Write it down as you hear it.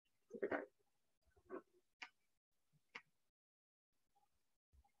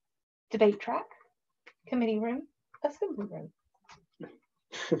debate track, committee room, assembly room.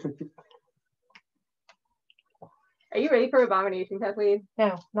 Are you ready for Abomination, Kathleen?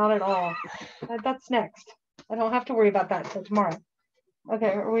 No, not at all. That's next. I don't have to worry about that till tomorrow.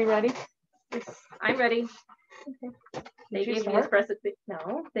 Okay, are we ready? I'm ready. Okay. They gave me espresso.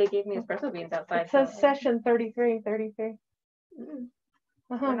 No, they gave me espresso beans outside. It says session 33.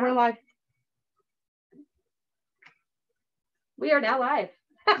 We're live. We are now live.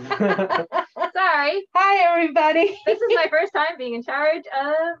 Sorry. Hi, everybody. This is my first time being in charge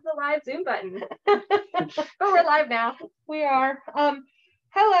of the live Zoom button. But we're live now. We are.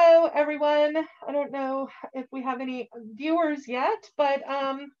 Hello, everyone. I don't know if we have any viewers yet, but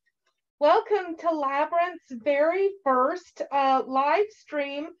welcome to Labyrinth's very first live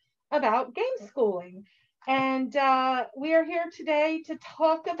stream about game schooling. And we are here today to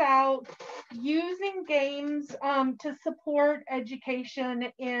talk about using games to support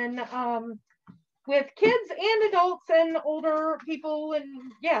education in with kids and adults and older people.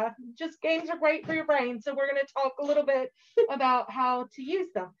 And yeah, just games are great for your brain. So we're going to talk a little bit about how to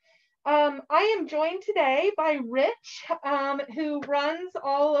use them. I am joined today by Rich, who runs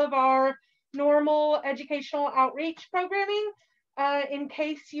all of our normal educational outreach programming. In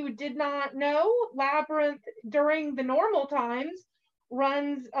case you did not know, Labyrinth during the normal times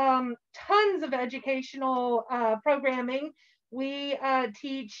runs tons of educational programming. We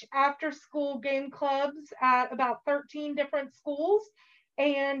teach after-school game clubs at about 13 different schools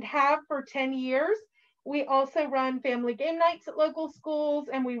and have for 10 years. We also run family game nights at local schools,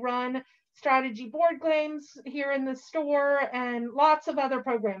 and we run strategy board games here in the store and lots of other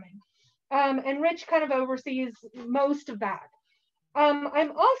programming. And Rich kind of oversees most of that.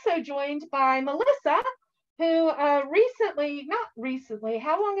 I'm also joined by Melissa, who not recently,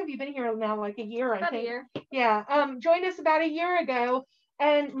 how long have you been here now? Like a year, I think. A year. Yeah, joined us about a year ago.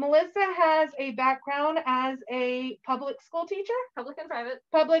 And Melissa has a background as a public school teacher. Public and private.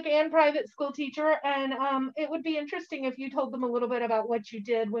 Public and private school teacher. And it would be interesting if you told them a little bit about what you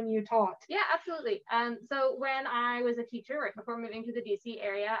did when you taught. Yeah, absolutely. So when I was a teacher, right before moving to the DC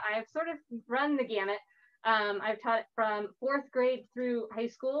area, I've sort of run the gamut. I've taught from 4th grade through high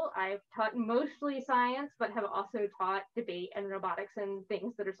school. I've taught mostly science, but have also taught debate and robotics and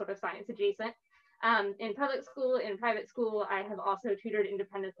things that are sort of science adjacent. In public school, in private school, I have also tutored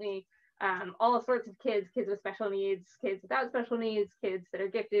independently all sorts of kids with special needs, kids without special needs, kids that are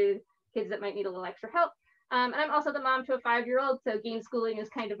gifted, kids that might need a little extra help. And I'm also the mom to a 5-year-old, so game schooling is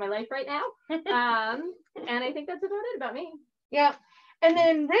kind of my life right now. And I think that's about me. Yeah. And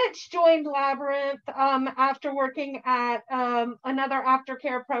then Rich joined Labyrinth after working at another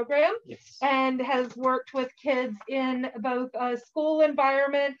aftercare program. Yes. And has worked with kids in both a school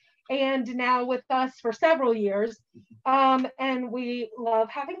environment and now with us for several years. And we love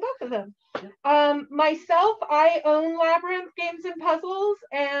having both of them. Myself, I own Labyrinth Games and Puzzles,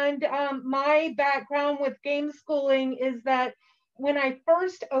 and my background with game schooling is that when I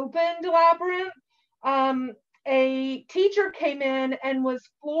first opened Labyrinth, a teacher came in and was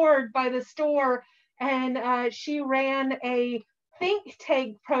floored by the store, and she ran a think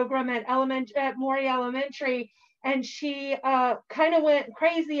tank program at Maury Elementary, and she kind of went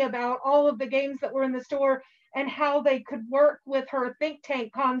crazy about all of the games that were in the store and how they could work with her think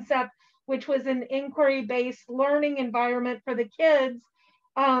tank concept, which was an inquiry-based learning environment for the kids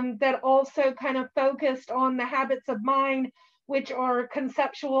that also kind of focused on the habits of mind, which are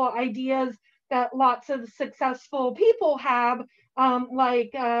conceptual ideas that lots of successful people have,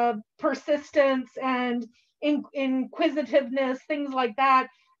 like persistence and inquisitiveness, things like that.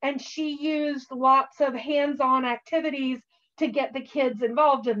 And she used lots of hands-on activities to get the kids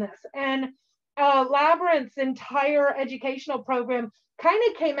involved in this. And Labyrinth's entire educational program kind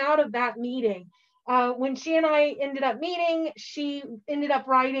of came out of that meeting. When she and I ended up meeting, she ended up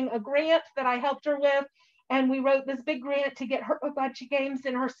writing a grant that I helped her with. And we wrote this big grant to get her a bunch of games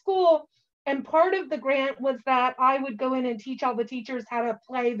in her school. And part of the grant was that I would go in and teach all the teachers how to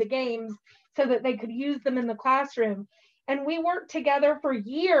play the games so that they could use them in the classroom. And we worked together for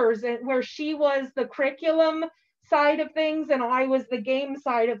years, where she was the curriculum side of things and I was the game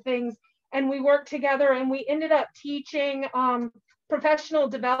side of things. And we worked together, and we ended up teaching professional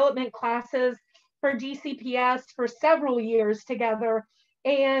development classes for DCPS for several years together.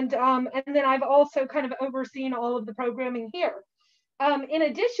 And then I've also kind of overseen all of the programming here. In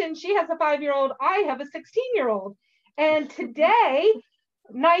addition, she has a 5-year-old, I have a 16-year-old. And today,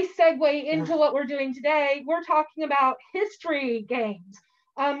 nice segue into what we're doing today, we're talking about history games.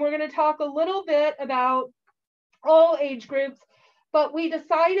 We're going to talk a little bit about all age groups, but we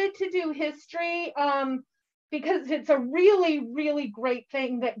decided to do history because it's a really, really great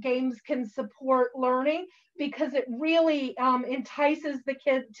thing that games can support learning, because it really entices the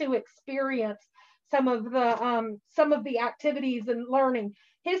kid to experience some of the activities and learning.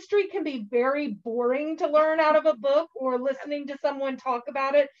 History can be very boring to learn out of a book or listening to someone talk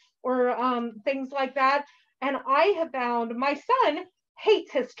about it, or things like that. And I have found my son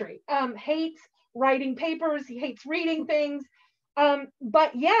hates history, hates writing papers, he hates reading things.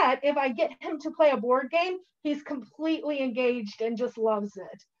 But yet, if I get him to play a board game, he's completely engaged and just loves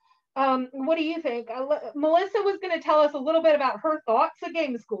it. What do you think? Melissa was going to tell us a little bit about her thoughts of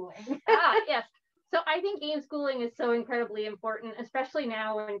game schooling. Yes. So I think game schooling is so incredibly important, especially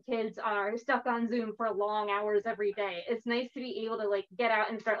now when kids are stuck on Zoom for long hours every day. It's nice to be able to like get out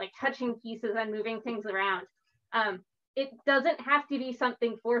and start like touching pieces and moving things around. It doesn't have to be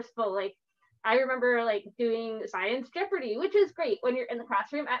something forceful. Like I remember like doing Science Jeopardy, which is great when you're in the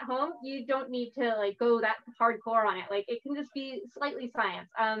classroom. At home, you don't need to like go that hardcore on it. Like it can just be slightly science.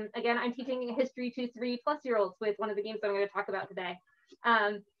 Again, I'm teaching history to 3+-year-olds with one of the games that I'm going to talk about today.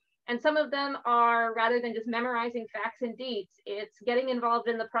 And some of them are, rather than just memorizing facts and dates, it's getting involved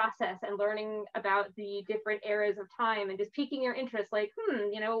in the process and learning about the different eras of time and just piquing your interest, like,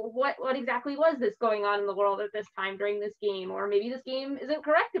 you know, what exactly was this going on in the world at this time during this game? Or maybe this game isn't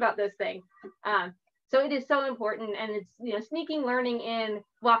correct about this thing. So it is so important, and it's, you know, sneaking learning in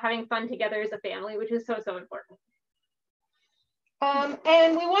while having fun together as a family, which is so, so important.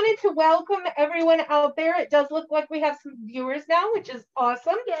 And we wanted to welcome everyone out there. It does look like we have some viewers now, which is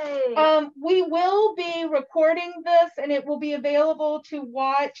awesome. Yay. We will be recording this, and it will be available to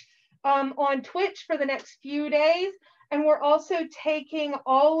watch on Twitch for the next few days. And we're also taking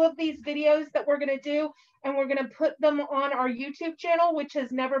all of these videos that we're going to do, and we're going to put them on our YouTube channel, which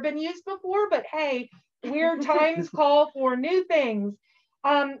has never been used before. But hey, weird times call for new things.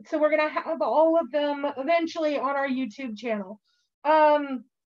 So we're going to have all of them eventually on our YouTube channel.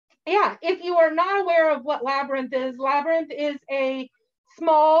 Yeah, if you are not aware of what Labyrinth is a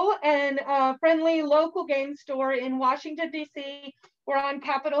small and friendly local game store in Washington, D.C. We're on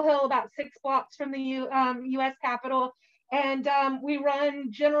Capitol Hill, about 6 blocks from the U.S. Capitol. And we run,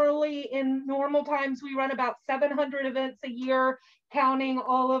 generally in normal times, we run about 700 events a year, counting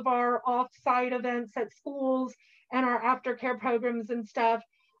all of our off-site events at schools and our aftercare programs and stuff.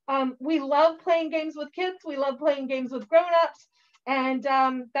 We love playing games with kids. We love playing games with grown-ups. And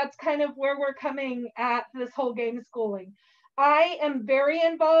that's kind of where we're coming at this whole game schooling. I am very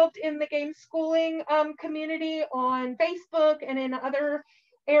involved in the game schooling community on Facebook and in other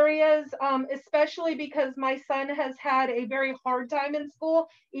areas, especially because my son has had a very hard time in school,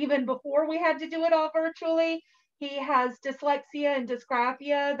 even before we had to do it all virtually. He has dyslexia and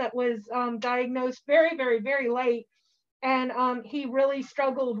dysgraphia that was diagnosed very, very, very late. And he really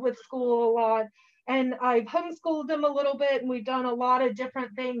struggled with school a lot. And I've homeschooled him a little bit, and we've done a lot of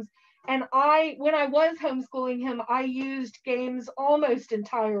different things. And when I was homeschooling him, I used games almost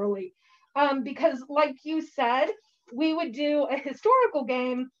entirely because, like you said, we would do a historical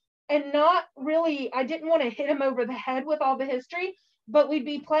game and not really, I didn't want to hit him over the head with all the history, but we'd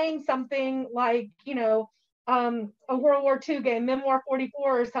be playing something like, you know, a World War II game, Memoir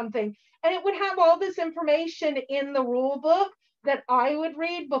 44 or something. And it would have all this information in the rule book that I would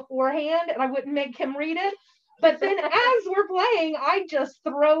read beforehand, and I wouldn't make him read it. But then as we're playing, I just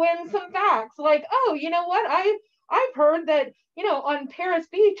throw in some facts like, oh, you know what? I've heard that, you know, on Paris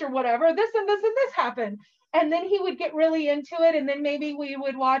Beach or whatever, this and this and this happened. And then he would get really into it, and then maybe we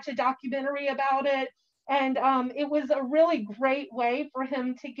would watch a documentary about it. And it was a really great way for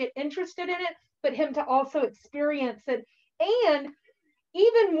him to get interested in it, but him to also experience it. And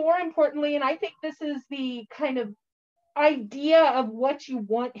even more importantly, and I think this is the kind of idea of what you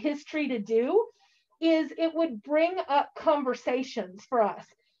want history to do, is it would bring up conversations for us.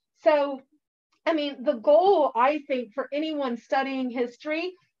 So, I mean, the goal, I think, for anyone studying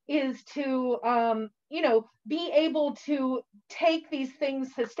history is to, you know, be able to take these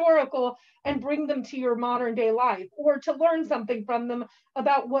things historical and bring them to your modern day life, or to learn something from them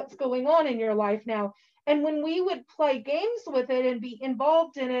about what's going on in your life now. And when we would play games with it and be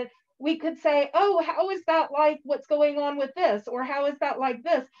involved in it, we could say, oh, how is that like what's going on with this? Or how is that like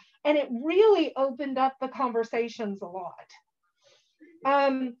this? And it really opened up the conversations a lot.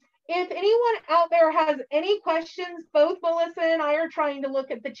 If anyone out there has any questions, both Melissa and I are trying to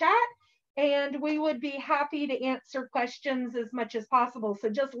look at the chat, and we would be happy to answer questions as much as possible. So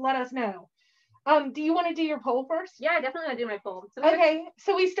just let us know. Do you want to do your poll first? Yeah, I definitely want to do my poll. So okay,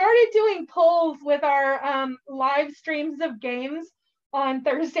 so we started doing polls with our live streams of games on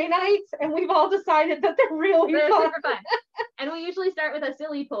Thursday nights, and we've all decided that they're really They're fun. super fun. And we usually start with a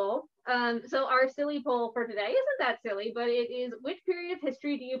silly poll. So our silly poll for today isn't that silly, but it is, which period of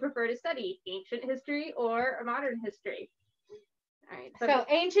history do you prefer to study? Ancient history or modern history? All right. So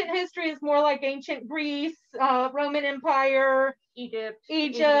ancient history is more like ancient Greece, Roman Empire, Egypt,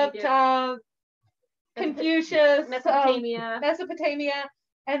 Confucius, Mesopotamia.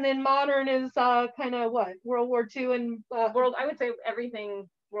 And then modern is kind of what, World War II and I would say everything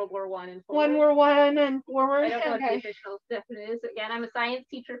World War I and forward. World War I and forward. I don't know what the official definition is. Again, I'm a science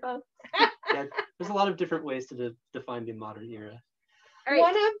teacher, folks. Yeah, there's a lot of different ways to define the modern era. Right.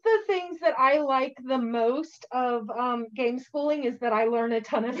 One of the things that I like the most of game schooling is that I learn a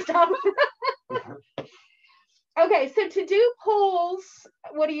ton of stuff. Okay, so to do polls,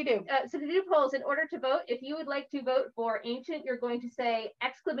 what do you do? So to do polls, in order to vote, if you would like to vote for ancient, you're going to say !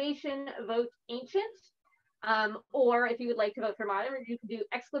 Vote ancient. Or if you would like to vote for modern, you can do !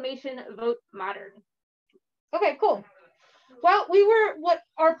 Vote modern. Okay, cool. Well, what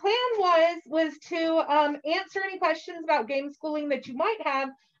our plan was to answer any questions about game schooling that you might have,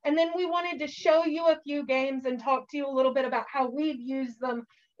 and then we wanted to show you a few games and talk to you a little bit about how we've used them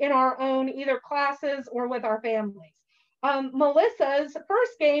in our own either classes or with our families. Melissa's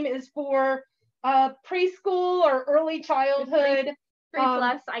first game is for preschool or early childhood.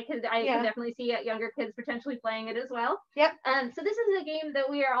 3+, I could definitely see younger kids potentially playing it as well. Yep. So this is a game that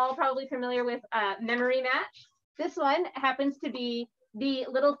we are all probably familiar with, Memory Match. This one happens to be the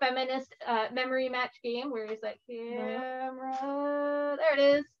little feminist memory match game. Where is that camera? There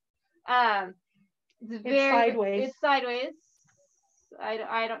it is. It's sideways. It's sideways.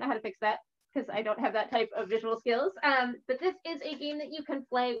 I don't know how to fix that because I don't have that type of visual skills. But this is a game that you can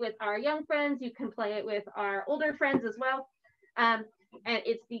play with our young friends. You can play it with our older friends as well. And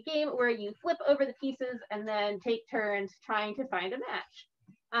it's the game where you flip over the pieces and then take turns trying to find a match.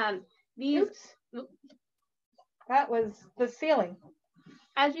 That was the ceiling.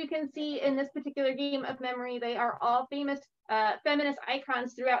 As you can see in this particular game of memory, they are all famous feminist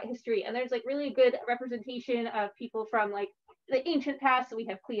icons throughout history. And there's like really good representation of people from like the ancient past. So we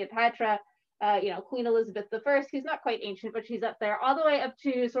have Cleopatra, Queen Elizabeth I, who's not quite ancient, but she's up there, all the way up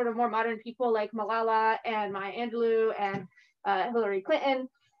to sort of more modern people like Malala and Maya Angelou and Hillary Clinton.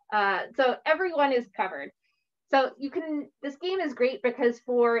 So everyone is covered. So this game is great because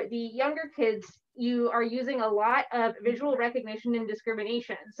for the younger kids, you are using a lot of visual recognition and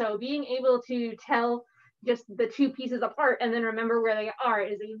discrimination. So being able to tell just the two pieces apart and then remember where they are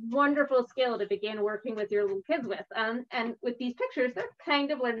is a wonderful skill to begin working with your little kids with. And with these pictures, they're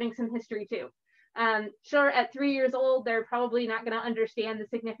kind of learning some history too. Sure, at 3 years old, they're probably not going to understand the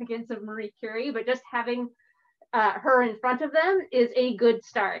significance of Marie Curie, but just having her in front of them is a good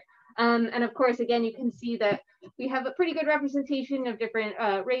start. And of course, again, you can see that we have a pretty good representation of different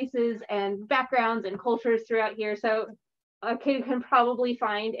races and backgrounds and cultures throughout here. So a kid can probably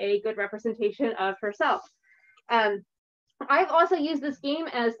find a good representation of herself. I've also used this game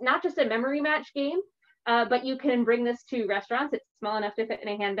as not just a memory match game, but you can bring this to restaurants. It's small enough to fit in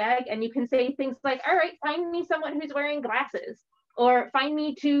a handbag. And you can say things like, all right, find me someone who's wearing glasses. Or find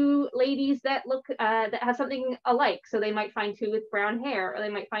me two ladies that look that have something alike. So they might find two with brown hair, or they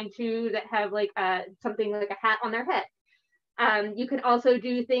might find two that have like something like a hat on their head. You can also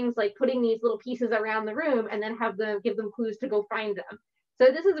do things like putting these little pieces around the room and then give them clues to go find them.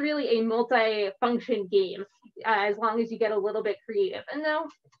 So this is really a multi-function game, as long as you get a little bit creative. And though,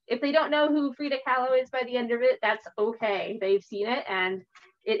 if they don't know who Frida Kahlo is by the end of it, that's okay. They've seen it, and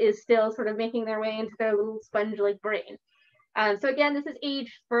it is still sort of making their way into their little sponge-like brain. So again, this is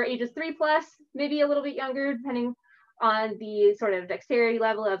for ages 3+, maybe a little bit younger, depending on the sort of dexterity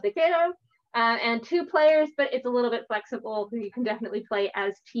level of the kiddo, and 2 players, but it's a little bit flexible. You can definitely play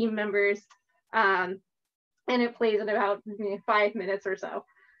as team members, and it plays in about 5 minutes or so.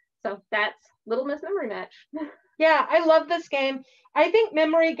 So that's Little Miss Memory Match. Yeah, I love this game. I think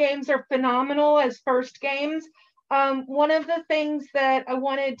memory games are phenomenal as first games. One of the things that I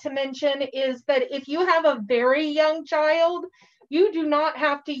wanted to mention is that if you have a very young child, you do not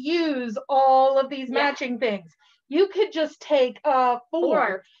have to use all of these matching things. You could just take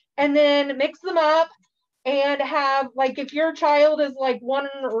 4 and then mix them up and have, like, if your child is like 1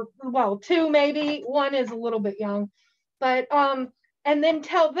 or, well, 2 maybe, 1 is a little bit young, but, and then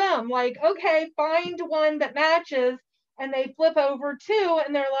tell them like, okay, find one that matches, and they flip over 2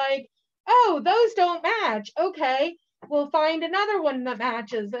 and they're like, oh, those don't match. Okay, we'll find another one that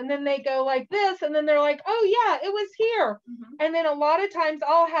matches. And then they go like this, and then they're like, oh yeah, it was here. And then a lot of times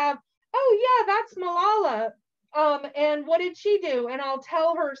I'll have, oh yeah, that's Malala. And what did she do? And I'll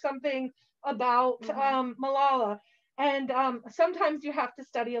tell her something about Malala. And sometimes you have to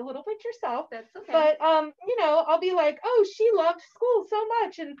study a little bit yourself. That's okay. But you know, I'll be like, oh, she loved school so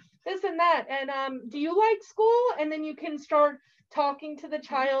much and this and that. And do you like school? And then you can start talking to the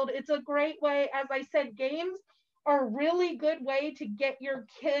child. It's a great way. As I said, games are a really good way to get your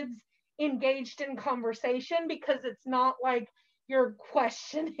kids engaged in conversation, because it's not like you're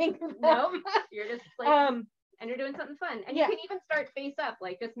questioning them. No, you're just like, and you're doing something fun. And you can even start face up,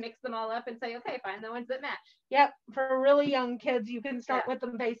 like just mix them all up and say, okay, find the ones that match. Yep, for really young kids, you can start with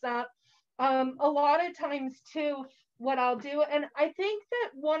them face up. A lot of times too, what I'll do, and I think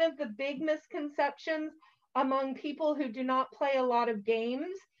that one of the big misconceptions among people who do not play a lot of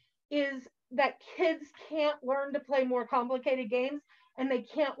games is that kids can't learn to play more complicated games and they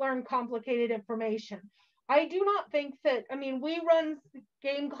can't learn complicated information. I do not think that, I mean, we run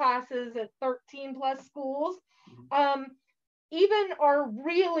game classes at 13 plus schools. Even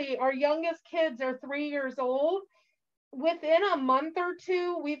our youngest kids are 3 years old. Within a month or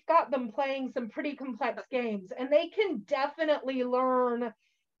two, we've got them playing some pretty complex games, and they can definitely learn,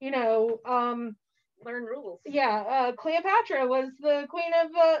 you know, learn rules. Yeah, Cleopatra was the queen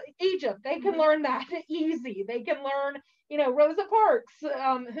of Egypt. They can learn that easy. They can learn, you know, Rosa Parks,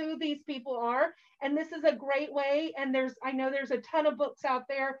 who these people are. And this is a great way. And I know there's a ton of books out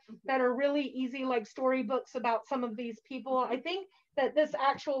there that are really easy, like storybooks about some of these people. I think that this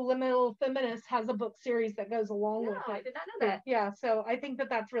actual Liminal Feminist has a book series that goes along with it. I did not know that. Yeah, so I think that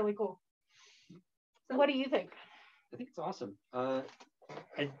that's really cool. So what do you think? I think it's awesome. I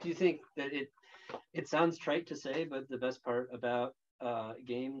do think that it sounds trite to say, but the best part about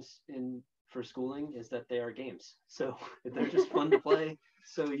games for schooling is that they are games. So they're just fun to play.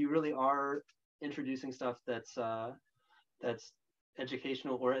 So you really are introducing stuff that's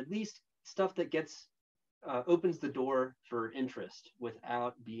educational, or at least stuff that gets opens the door for interest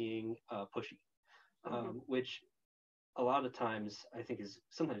without being pushy, which a lot of times I think is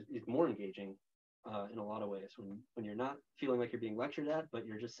sometimes is more engaging in a lot of ways when you're not feeling like you're being lectured at, but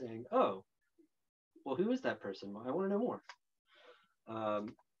you're just saying, oh, well, who is that person? I want to know more.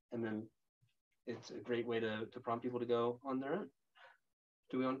 And then it's a great way to prompt people to go on their own.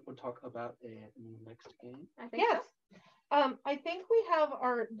 Do we want to talk about a next game? I think yes. So. I think we have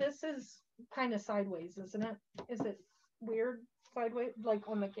this is kind of sideways, isn't it? Is it weird sideways, like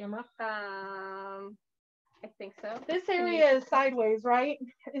on the camera? I think so. This area is sideways, right?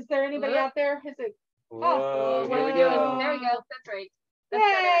 Is there anybody out there? Is it? Whoa, here we go. There we go. That's right. That's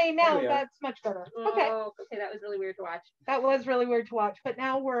Yay, now that's much better. Okay. Okay, that was really weird to watch. That was really weird to watch, but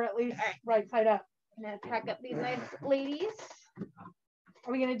now we're at least right side up. I'm gonna pack up these nice ladies.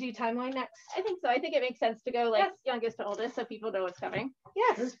 Are we gonna do timeline next? I think so. I think it makes sense to go like youngest to oldest so people know what's coming.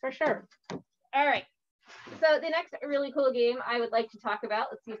 Yes, for sure. All right. So the next really cool game I would like to talk about,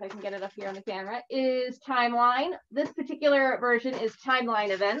 let's see if I can get it up here on the camera, is Timeline. This particular version is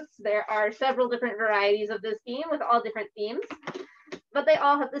Timeline Events. There are several different varieties of this game with all different themes, but they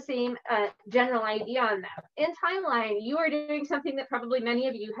all have the same general idea on them. In Timeline, you are doing something that probably many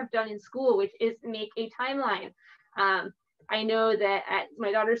of you have done in school, which is make a timeline. I know that at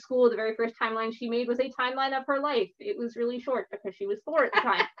my daughter's school, the very first timeline she made was a timeline of her life. It was really short because she was 4 at the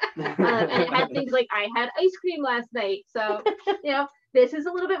time. And it had things like, I had ice cream last night. So, you know, this is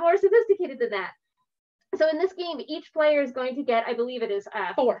a little bit more sophisticated than that. So in this game, each player is going to get, I believe it is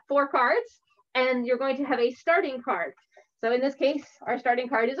 4 cards, and you're going to have a starting card. So in this case, our starting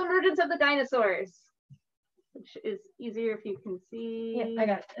card is Emergence of the Dinosaurs, which is easier if you can see. Yeah, I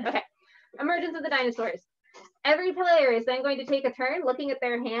got it. Okay, Emergence of the Dinosaurs. Every player is then going to take a turn looking at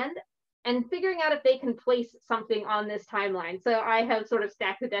their hand and figuring out if they can place something on this timeline. So I have sort of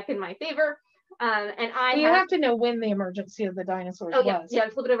stacked the deck in my favor. And you have to know when the emergency of the dinosaurs was. Yeah,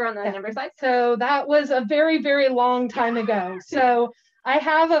 flip it over on the number side. So that was a very, very long time ago. So I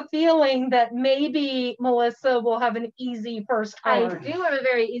have a feeling that maybe Melissa will have an easy first card. I do have a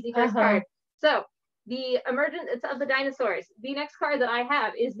very easy first card. So the Emergence of the Dinosaurs. The next card that I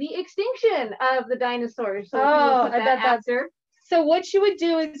have is the Extinction of the Dinosaurs. So I bet that's her. So what you would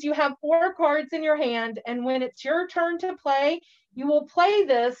do is you have 4 cards in your hand, and when it's your turn to play, you will play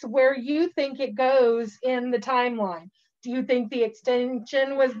this where you think it goes in the timeline. Do you think the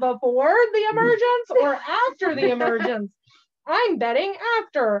extinction was before the emergence or after the emergence? I'm betting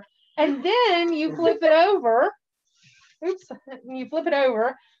after. And then you flip it over. Oops, you flip it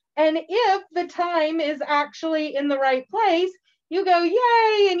over. And if the time is actually in the right place, you go,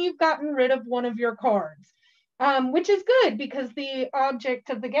 yay, and you've gotten rid of one of your cards, which is good because the object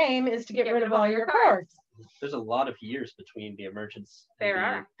of the game is to get rid of all your cards. There's a lot of years between the emergence.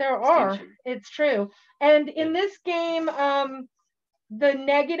 There are. It's true. And in this game, the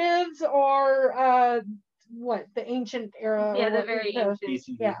negatives are what, the ancient era. Yeah, or the what- very the- ancient.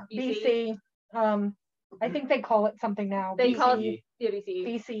 BC. Yeah, BC. I think they call it something now. They call BCE. it BCE.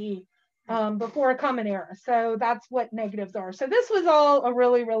 BCE. Before a common era. So that's what negatives are. So this was all a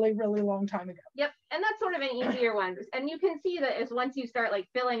really, really, really long time ago. Yep, and that's sort of an easier one. And you can see that as once you start like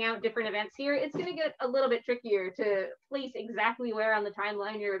filling out different events here, it's going to get a little bit trickier to place exactly where on the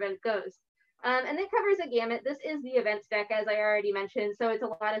timeline your event goes. And it covers a gamut. This is the events deck, as I already mentioned. So it's a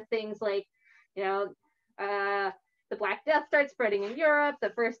lot of things like, you know, the Black Death starts spreading in Europe,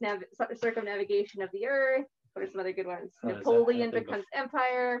 the first circumnavigation of the Earth. What are some other good ones? Napoleon becomes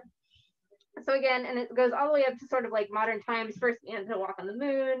empire. So again, and it goes all the way up to sort of like modern times, first man to walk on the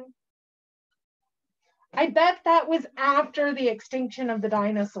moon. I bet that was after the extinction of the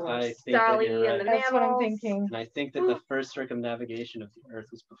dinosaurs. I think Dolly that you're and right. the That's what I'm mammals. thinking. And I think that the first circumnavigation of the Earth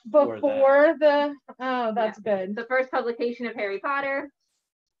was before that. Before the, oh, that's good. The first publication of Harry Potter.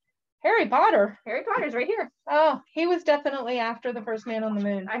 Harry Potter. Harry Potter's right here. Oh, he was definitely after the first man on the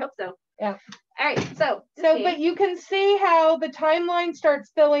moon. I hope so. Yeah. All right, so But you can see how the timeline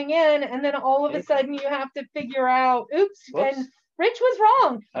starts filling in, and then all of a sudden you have to figure out, oops, Whoops. and Rich was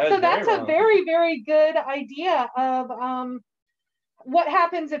wrong. I was So that's very a wrong. very, very good idea of what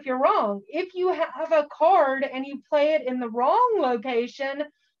happens if you're wrong. If you have a card and you play it in the wrong location,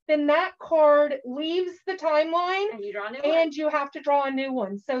 then that card leaves the timeline and you draw a new and you have to draw a new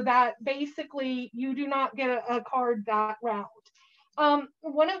one. So that basically you do not get a card that round.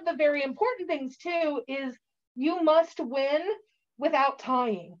 One of the very important things too is you must win without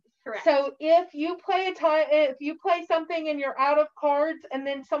tying. Correct. So if you play something and you're out of cards, and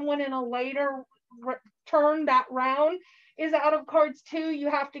then someone in a later turn that round is out of cards too,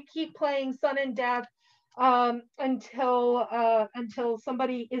 you have to keep playing Sun and Death until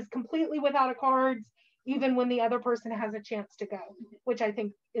somebody is completely without a cards, even when the other person has a chance to go, which I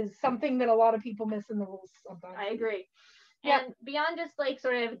think is something that a lot of people miss in the rules sometimes. I agree. Yep. And beyond just like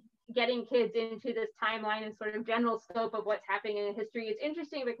sort of getting kids into this timeline and sort of general scope of what's happening in history, it's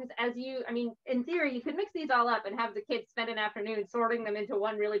interesting because in theory, you could mix these all up and have the kids spend an afternoon sorting them into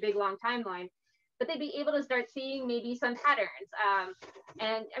one really big long timeline, but they'd be able to start seeing maybe some patterns.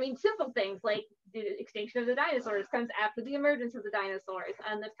 And I mean, simple things like the extinction of the dinosaurs comes after the emergence of the dinosaurs,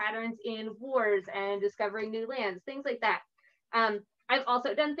 and the patterns in wars and discovering new lands, things like that. I've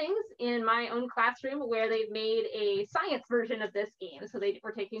also done things in my own classroom where they've made a science version of this game. So they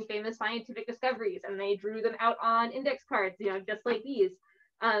were taking famous scientific discoveries and they drew them out on index cards, just like these.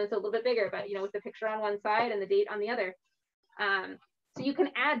 It's a little bit bigger, but with the picture on one side and the date on the other. So you can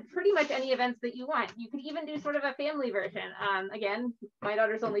add pretty much any events that you want. You could even do sort of a family version. Again, my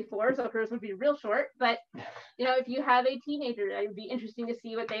daughter's only 4, so hers would be real short. But if you have a teenager, it would be interesting to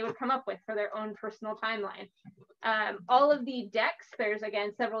see what they would come up with for their own personal timeline. All of the decks, there's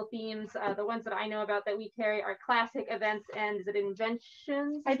again several themes. The ones that I know about that we carry are classic, events, and is it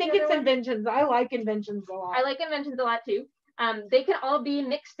inventions? I think it's inventions. I like inventions a lot. I like inventions a lot too. They can all be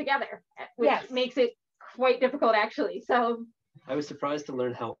mixed together, which makes it quite difficult actually. So I was surprised to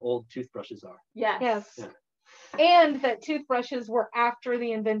learn how old toothbrushes are. Yes. Yeah. And that toothbrushes were after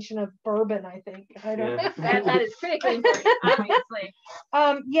the invention of bourbon, I think. I don't know. That is critically important, obviously.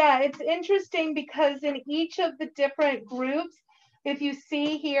 Yeah, it's interesting because in each of the different groups, if you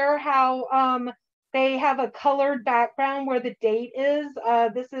see here how they have a colored background where the date is,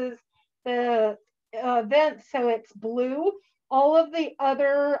 this is the event, so it's blue. All of the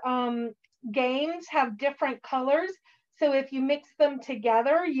other games have different colors. So if you mix them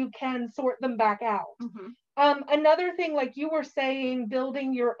together, you can sort them back out. Mm-hmm. Another thing, like you were saying,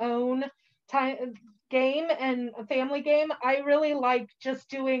 building your own game and a family game, I really like just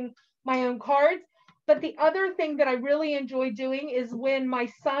doing my own cards. But the other thing that I really enjoy doing is when my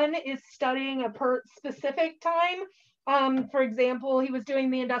son is studying a specific time. For example, he was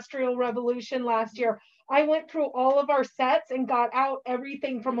doing the Industrial Revolution last year. I went through all of our sets and got out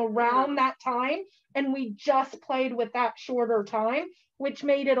everything from around that time, and we just played with that shorter time, which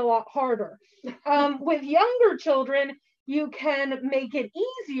made it a lot harder. With younger children, you can make it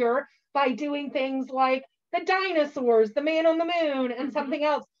easier by doing things like the dinosaurs, the man on the moon, and something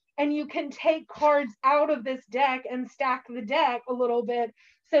else. And you can take cards out of this deck and stack the deck a little bit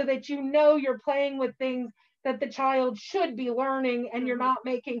so that you're playing with things that the child should be learning, and you're not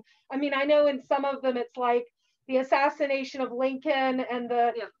making, I know in some of them it's like the assassination of Lincoln and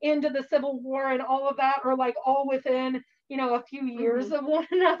the end of the Civil War and all of that are like all within, a few years of one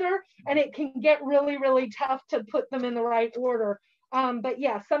another, and it can get really, really tough to put them in the right order. But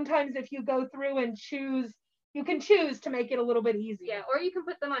yeah, sometimes if you go through and choose you can choose to make it a little bit easier. Yeah, or you can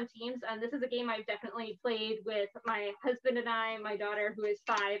put them on teams. And this is a game I've definitely played with my husband and I, my daughter who is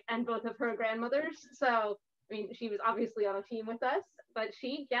 5, and both of her grandmothers. So I mean, she was obviously on a team with us, but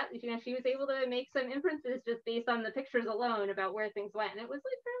she was able to make some inferences just based on the pictures alone about where things went, and it was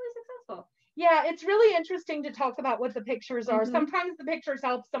like fairly successful. Yeah, it's really interesting to talk about what the pictures are. Sometimes the pictures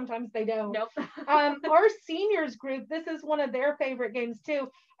help, sometimes they don't. Nope. Our seniors group, this is one of their favorite games too.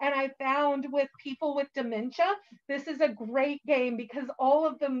 And I found with people with dementia, this is a great game because all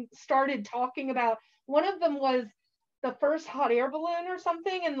of them started talking about, one of them was the first hot air balloon or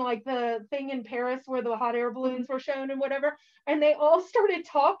something, and like the thing in Paris where the hot air balloons were shown and whatever. And they all started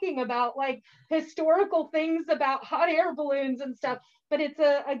talking about like historical things about hot air balloons and stuff. But it's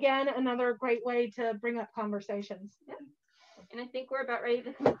again, another great way to bring up conversations. Yeah. And I think we're about ready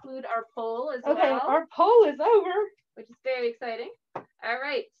to conclude our poll as well. Okay, our poll is over. Which is very exciting. All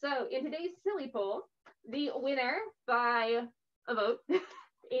right, so in today's silly poll, the winner by a vote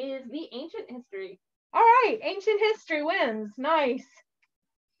is the ancient history. All right, ancient history wins. Nice.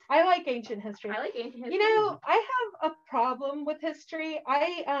 I like ancient history. I like ancient history. You know, I have a problem with history.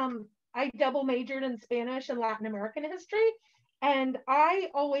 I double majored in Spanish and Latin American history, and I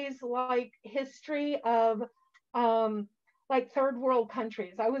always like history of like third world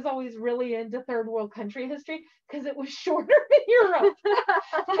countries. I was always really into third world country history because it was shorter than Europe.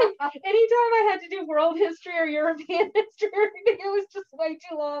 Like, anytime I had to do world history or European history or anything, it was just way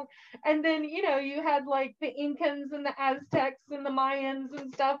too long. And then, you know, you had like the Incans and the Aztecs and the Mayans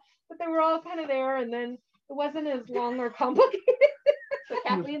and stuff, but they were all kind of there, and then it wasn't as long or complicated. So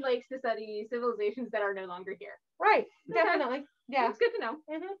Kathleen likes to study civilizations that are no longer here. Right, definitely. Yeah. It's good to know.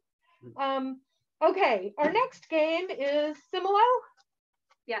 Mm-hmm. Okay, our next game is Similo?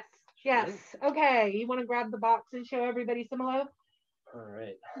 Yes. Yes. Okay, you want to grab the box and show everybody Similo? All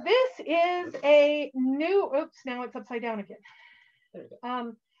right. This is a new, oops, now it's upside down again. There we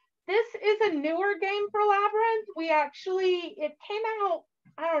go. This is a newer game for Labyrinth. It came out,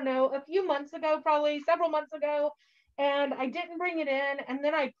 I don't know, a few months ago, probably several months ago, and I didn't bring it in, and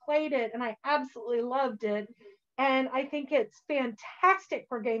then I played it, and I absolutely loved it. And I think it's fantastic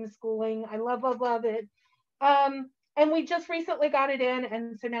for Gameschooling. I love, love, love it. And we just recently got it in,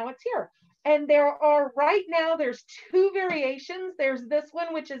 and so now it's here. And right now, there's 2 variations. There's this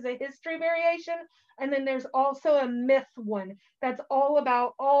one, which is a history variation, and then there's also a myth one that's all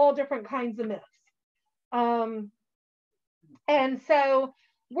about all different kinds of myths. And so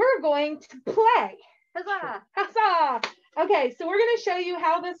we're going to play. Huzzah! Huzzah! Okay, so we're going to show you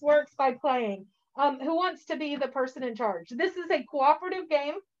how this works by playing. Who wants to be the person in charge? This is a cooperative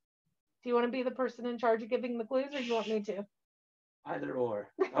game. Do you want to be the person in charge of giving the clues, or do you want me to? Either or.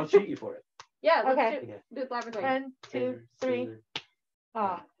 I'll shoot you for it. Yeah, let's okay. do it laboratory. 1, 2, 3.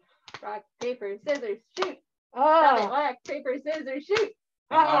 Ah. Rock, paper, scissors, shoot. Oh. Rock, paper, scissors, shoot.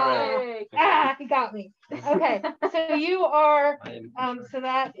 Right. Ah, he got me. Okay, so you are, so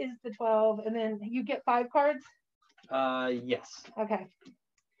that is the 12, and then you get 5 cards? Yes. Okay.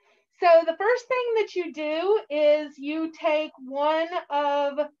 So the first thing that you do is you take one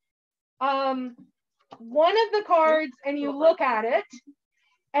of the cards and you look at it,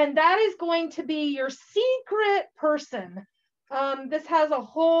 and that is going to be your secret person. This has a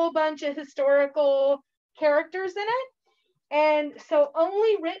whole bunch of historical characters in it, and so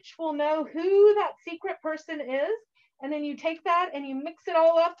only Rich will know who that secret person is. And then you take that and you mix it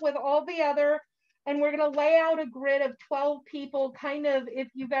all up with all the other. And we're going to lay out a grid of 12 people, kind of if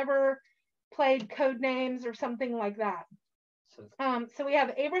you've ever played code names or something like that. So we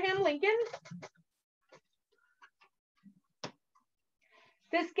have Abraham Lincoln.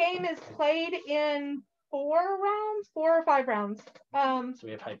 This game is played in 4 or 5 rounds. So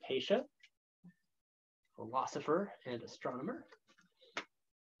we have Hypatia, philosopher and astronomer.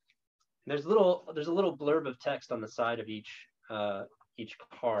 There's a little blurb of text on the side of each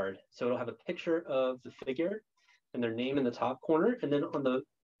card. So it'll have a picture of the figure and their name in the top corner. And then on the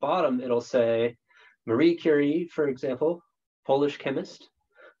bottom, it'll say Marie Curie, for example, Polish chemist,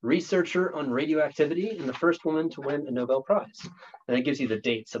 researcher on radioactivity, and the first woman to win a Nobel Prize. And it gives you the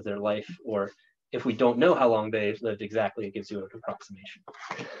dates of their life, or if we don't know how long they lived exactly, it gives you an approximation.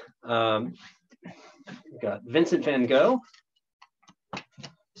 We've got Vincent van Gogh,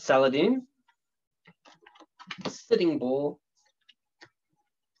 Saladin, Sitting Bull,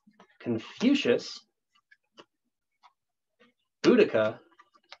 Confucius, Boudica,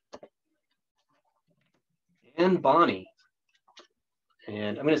 and Bonnie.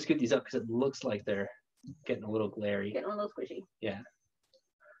 And I'm going to scoot these up because it looks like they're getting a little glary. Getting a little squishy. Yeah.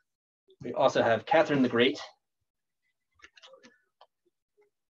 We also have Catherine the Great,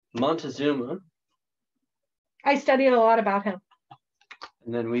 Montezuma, I studied a lot about him.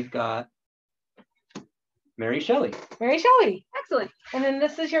 And then we've got Mary Shelley. Mary Shelley. Excellent. And then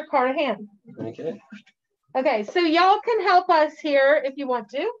this is your card hand. Okay. Okay, so y'all can help us here if you want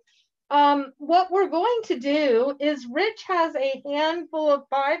to. What we're going to do is Rich has a handful of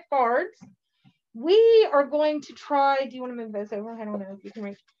 5 cards. We are going to try, do you want to move those over? I don't know if you can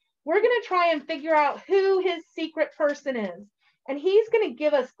reach. We're going to try and figure out who his secret person is. And he's going to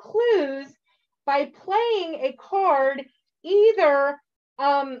give us clues by playing a card either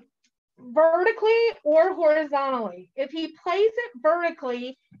vertically or horizontally. If he plays it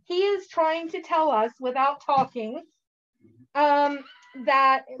vertically, he is trying to tell us without talking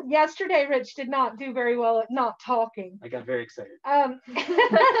that yesterday Rich did not do very well at not talking. I got very excited.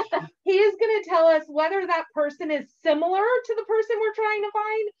 He is going to tell us whether that person is similar to the person we're trying to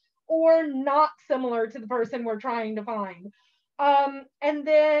find or not similar to the person we're trying to find. And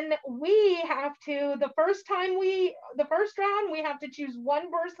then we have to, the first round, we have to choose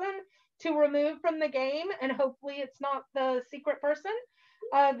one person to remove from the game, and hopefully it's not the secret person.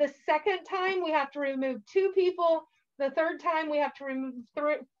 The second time we have to remove 2 people. The third time we have to remove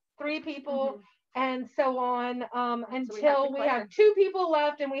 3 people, and so on until we have 2 people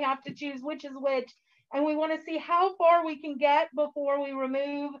left, and we have to choose which is which. And we want to see how far we can get before we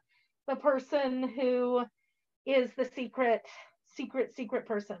remove the person who is the secret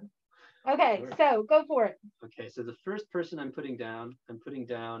person. Okay, sure. So go for it. Okay, so the first person I'm putting down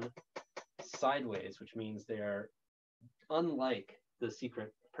sideways, which means they are unlike the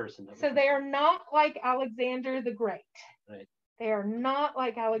secret person. So they are not like Alexander the Great. Right. They are not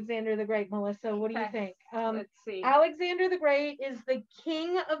like Alexander the Great. Melissa, what do you think? Let's see. Alexander the Great is the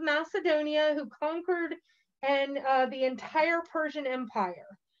king of Macedonia who conquered the entire Persian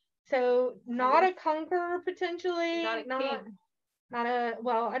Empire. So not a conqueror potentially. Not a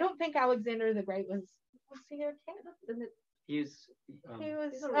well, I don't think Alexander the Great was he a king? He was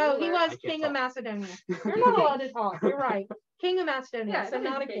king of Macedonia. You're not allowed to talk. You're right. King of Macedonia, yeah, so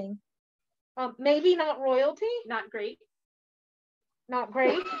not a king. Maybe not royalty. Not great. Not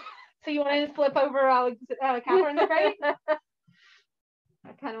great. So you want to flip over Catherine the Great?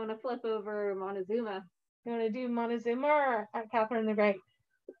 I kind of want to flip over Montezuma. You want to do Montezuma or Catherine the Great?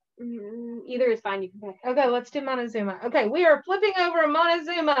 Either is fine. You can pick. Okay, let's do Montezuma. Okay, we are flipping over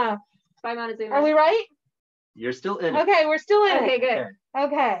Montezuma. By Montezuma. Are we right? You're still in it. Okay, we're still in it. Okay, good.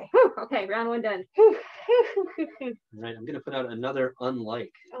 Okay. Whew, okay, round 1 done. All right, I'm going to put out another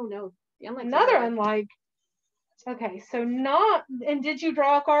unlike. Oh, no. Another unlike. Okay, so not, and did you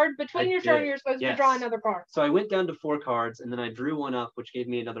draw a card? Between your turn, you're supposed to draw another card. So I went down to 4 cards, and then I drew one up, which gave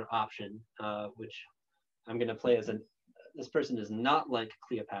me another option, which I'm going to play as this person is not like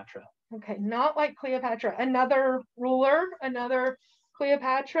Cleopatra. Okay, not like Cleopatra. Another ruler, another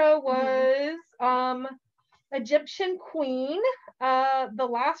Cleopatra was Egyptian queen, the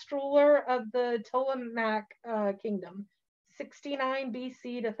last ruler of the Ptolemaic kingdom, 69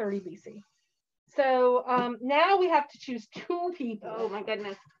 BC to 30 BC. So now we have to choose 2 people. Oh my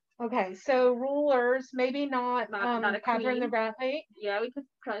goodness. Okay, so rulers, maybe not Catherine the Great. Yeah, we could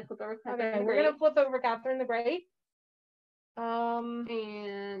probably flip over Catherine the Great. Okay, we're gonna flip over Catherine the Great.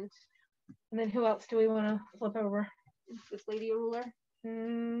 And then who else do we want to flip over? Is this lady a ruler?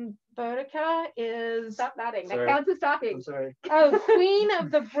 Boudica is... Stop nodding. That counts as talking. I'm sorry. Oh, queen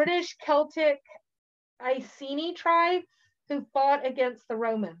of the British Celtic Iceni tribe who fought against the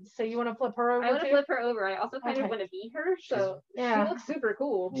Romans. So you want to flip her over? I want to flip her over. I also kind of want to be her. So yeah, she looks super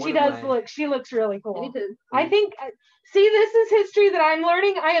cool. She looks really cool. I need to... I think, see, this is history that I'm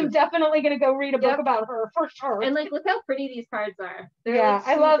learning. I am definitely going to go read a book about her for sure. And like, look how pretty these cards are. They're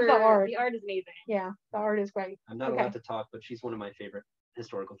I love the art. The art is amazing. Yeah, the art is great. I'm not allowed to talk, but she's one of my favorite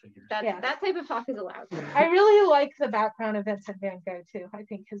historical figures. That type of talk is allowed. I really like the background of Vincent van Gogh too. I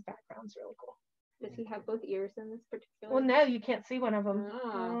think his background's really cool. Does he have both ears in this particular? Well, no, you can't see one of them.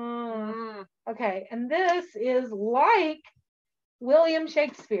 Okay, and this is like William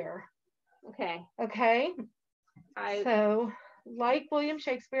Shakespeare. Okay. So, like William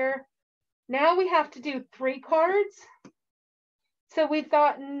Shakespeare. Now we have to do 3 cards. So we've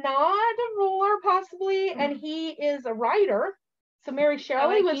got not a ruler possibly, and he is a writer. So Mary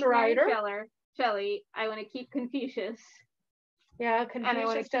Shelley was a writer. Shelley. I want to keep Confucius. Yeah, Confucius and I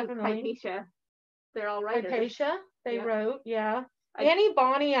want to definitely. Hypatia. They're all writers. Hypatia, they wrote, yeah. Annie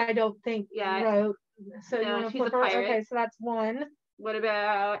Bonny, I don't think wrote. So you want to flip her? Okay, so that's 1. What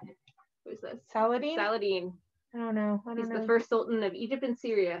about, who's this? Saladin? Saladin. I don't know. He's the first Sultan of Egypt and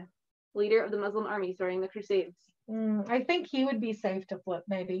Syria, leader of the Muslim armies during the Crusades. I think he would be safe to flip,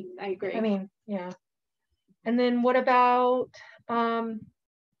 maybe. I agree. I mean, yeah. And then what about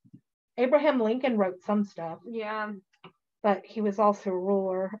Abraham Lincoln wrote some stuff, Yeah. but he was also a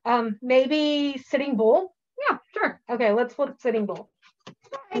ruler. Maybe Sitting Bull. Yeah, sure. Okay, let's flip Sitting Bull.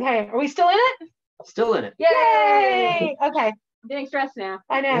 Okay, are we still in it? Still in it. Yay! Okay. I'm getting stressed now.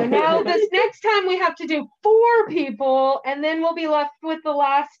 I know. Now this next time we have to do 4 people, and then we'll be left with the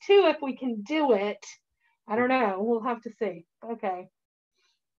last 2 if we can do it. I don't know. We'll have to see. Okay.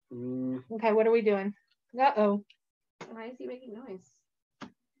 Okay, what are we doing? Uh-oh. Why is he making noise?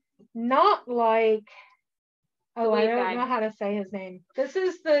 Not like, oh, I wave don't guy. know how to say his name. This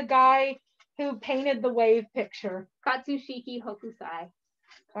is the guy who painted the wave picture. Katsushiki Hokusai.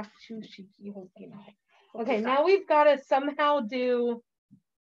 Okay, now we've got to somehow do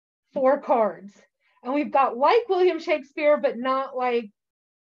 4 cards. And we've got like William Shakespeare, but not like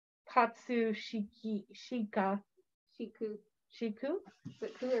Katsushiki, Shiku. Is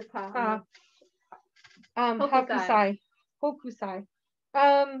it ku or ka? Hokusai.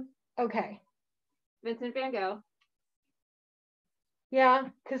 Okay. Vincent van Gogh. Yeah,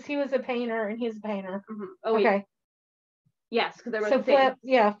 because he was a painter and he's a painter. Mm-hmm. Oh, wait. Okay. Yes, because they're both So the same. flip,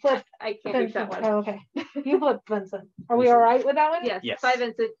 yeah, flip. I can't reach that Vincent. one. Oh, okay. You flip Vincent. Are we all right with that one? Yes. Yes. Bye,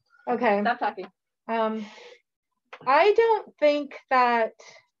 Vincent. Okay. Stop talking. I don't think that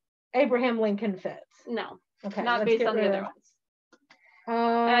Abraham Lincoln fits. No. Okay. Not let's based get on the rid other of- ones. And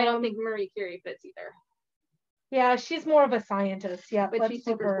I don't think Um, Marie Curie fits either. Yeah, she's more of a scientist. Yeah, But let's she's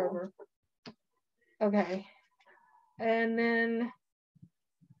flip super her cool. over. Okay. And then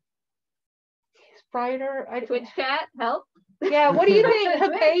Strider. Twitch chat, help. Yeah, what do you think?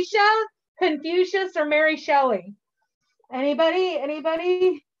 Hypatia, Confucius, or Mary Shelley? Anybody?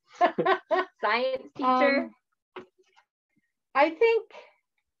 Science teacher.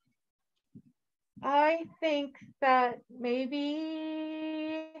 I think that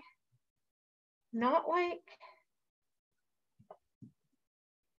maybe not like.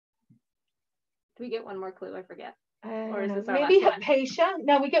 Do we get one more clue? I forget. Or is this our maybe last one? Hypatia.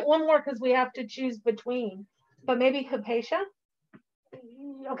 No, we get one more because we have to choose between. But maybe Hypatia.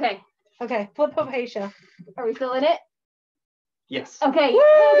 Okay. Okay, flip Hypatia. Are we still in it? Yes. Okay. Woo!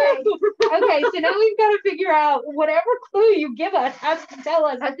 Okay. Okay, so now we've got to figure out whatever clue you give us has to tell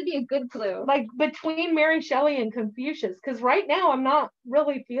us It has to be a good clue. like between Mary Shelley and Confucius, because right now I'm not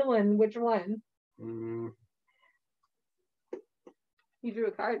really feeling which one. You drew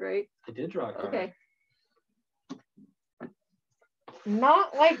a card, right? I did draw a card. Okay.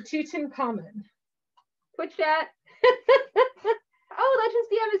 Not like Tutankhamun. Twitch chat. Oh, Legends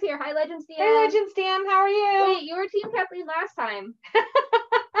DM is here. Hi, Legends DM. Hey, Legends DM, how are you? Wait, you were Team Kathleen last time.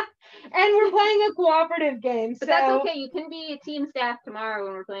 And we're playing a cooperative game, But so that's okay. You can be team staff tomorrow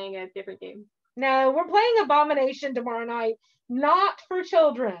when we're playing a different game. no, we're playing Abomination tomorrow night. Not for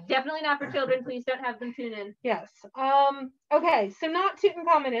children. Definitely not for children. Please don't have them tune in. Yes. Okay, so not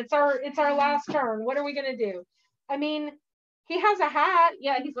Tutankhamun. It's our last turn. What are we gonna do? I mean, he has a hat.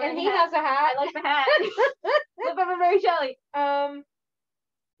 Yeah, he's wearing And a he hat. has a hat. I like the hat. Flip over Mary Shelley.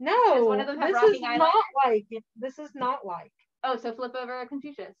 No. Does one of them have this rocking is eyeliner? not like it. This is not like. Oh, so flip over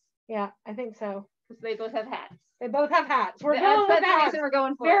Confucius. Yeah, I think so. Because they both have hats. They both have hats. We're That's going with the hats. reason we're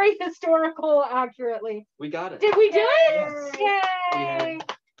going for Very historical, accurately. We got it. Did we do Yay! it? We Yay!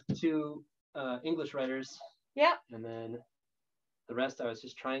 had 2 English writers. Yep. And then the rest I was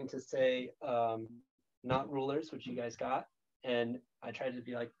just trying to say not rulers, which you guys got. And I tried to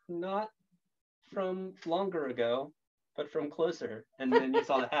be like, not from longer ago, but from closer. And then you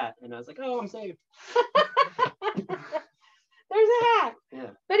saw the hat and I was like, oh, I'm saved. There's a hat. Yeah.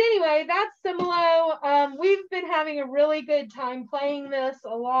 But anyway, that's Similo. We've been having a really good time playing this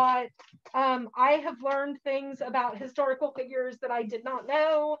a lot. I have learned things about historical figures that I did not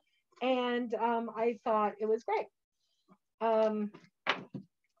know, and I thought it was great.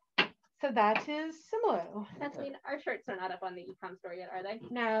 So that is Similo. Kathleen, our shirts are not up on the e-com store yet, are they?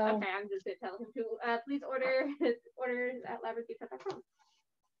 No. Okay, I'm just going to tell him to please order at labyrinthgameshop.com.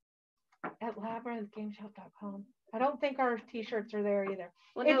 At labyrinthgameshop.com. I don't think our t-shirts are there either.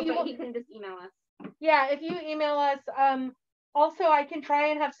 Well, If no, you but want- he can just email us. Yeah, if you email us, also I can try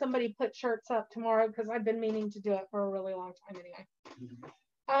and have somebody put shirts up tomorrow because I've been meaning to do it for a really long time anyway.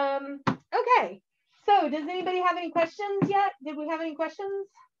 Okay. So does anybody have any questions yet? Did we have any questions?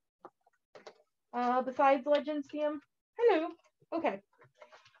 Besides Legends DM? Hello. Okay.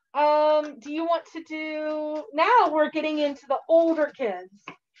 Do you want to do, now we're getting into the older kids.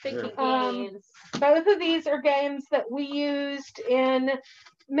 Thinking games. Both of these are games that we used in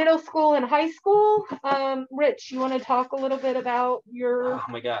middle school and high school. Rich, you want to talk a little bit about your Oh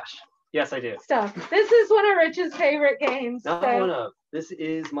my gosh. Yes, I do. stuff? This is one of Rich's favorite games. Not so- one of. This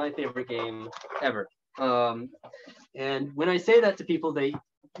is my favorite game ever. And when I say that to people, they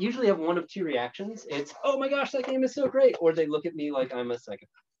usually have one of two reactions. It's, oh my gosh, that game is so great, or they look at me like I'm a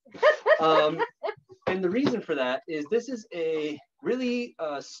psychopath. And the reason for that is this is a really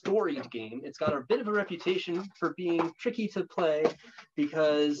storied game. It's got a bit of a reputation for being tricky to play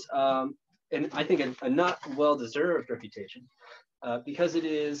because, and I think a not well-deserved reputation, because it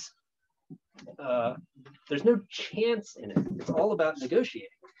is, there's no chance in it. It's all about negotiating.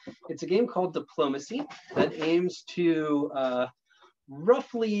 It's a game called Diplomacy that aims to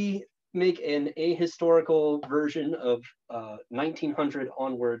roughly make an ahistorical version of 1900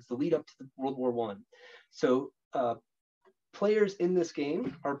 onwards, the lead up to World War I. So players in this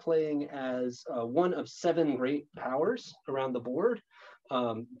game are playing as one of 7 great powers around the board.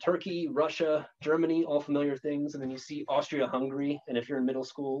 Turkey, Russia, Germany, all familiar things. And then you see Austria-Hungary. And if you're in middle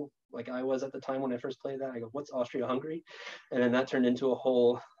school, like I was at the time when I first played that, I go, what's Austria-Hungary? And then that turned into a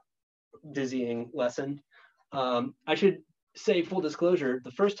whole dizzying lesson. I should say, full disclosure,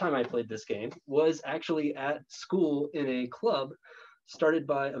 the first time I played this game was actually at school in a club started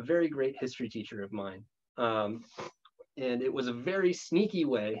by a very great history teacher of mine. And it was a very sneaky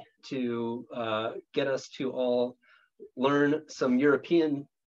way to get us to all learn some European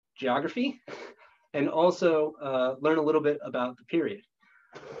geography and also learn a little bit about the period.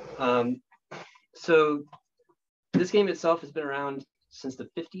 So this game itself has been around since the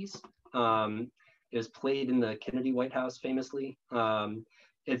 50s. It was played in the Kennedy White House famously.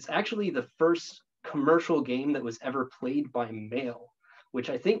 It's actually the first commercial game that was ever played by mail, which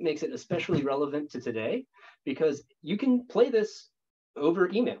I think makes it especially relevant to today because you can play this over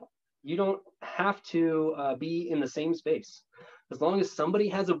email. You don't have to be in the same space. As long as somebody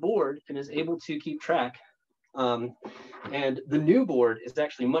has a board and is able to keep track. And the new board is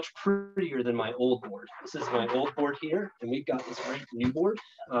actually much prettier than my old board. This is my old board here, and we've got this great new board,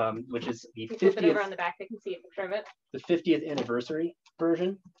 which is the 50th. Over on the back, I can see a picture of it. The 50th anniversary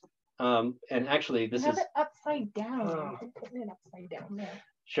version. And actually, this have is it upside down. Putting it upside down there.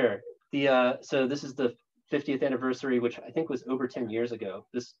 Sure. The so this is the 50th anniversary, which I think was over 10 years ago.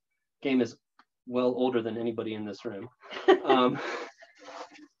 This game is well older than anybody in this room.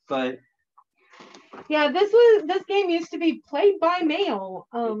 But yeah, this game used to be played by mail.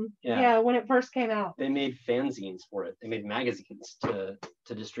 Yeah, when it first came out. They made fanzines for it. They made magazines to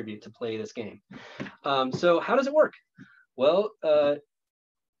distribute to play this game. So how does it work? Well,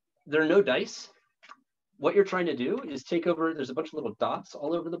 there are no dice. What you're trying to do is take over, there's a bunch of little dots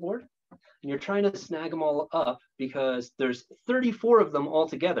all over the board, and you're trying to snag them all up because there's 34 of them all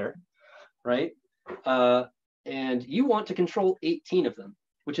together, right? And you want to control 18 of them,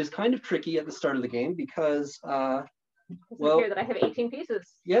 which is kind of tricky at the start of the game because, well, here that I have 18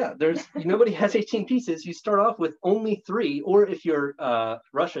 pieces. Yeah, nobody has 18 pieces. You start off with only 3, or if you're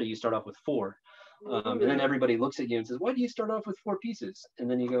Russia, you start off with 4. And then everybody looks at you and says, why do you start off with 4 pieces? And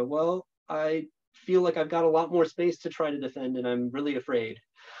then you go, well, I feel like I've got a lot more space to try to defend and I'm really afraid.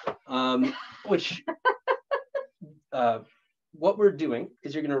 Which, what we're doing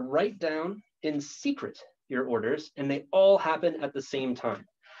is you're gonna write down in secret your orders and they all happen at the same time.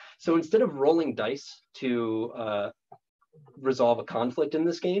 So instead of rolling dice to resolve a conflict in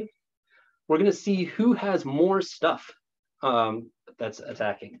this game, we're gonna see who has more stuff that's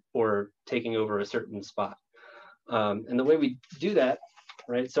attacking or taking over a certain spot. And the way we do that,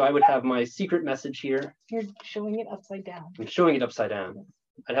 right? So I would have my secret message here. You're showing it upside down. I'm showing it upside down.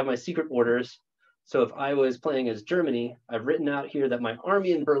 I'd have my secret orders. So if I was playing as Germany, I've written out here that my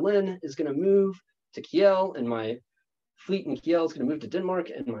army in Berlin is going to move to Kiel, and my fleet in Kiel is going to move to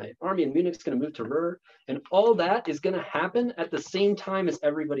Denmark, and my army in Munich is going to move to Ruhr. And all that is going to happen at the same time as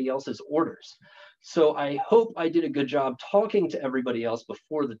everybody else's orders. So I hope I did a good job talking to everybody else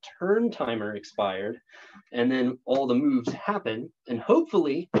before the turn timer expired, and then all the moves happen, and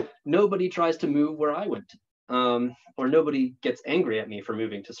hopefully nobody tries to move where I went, or nobody gets angry at me for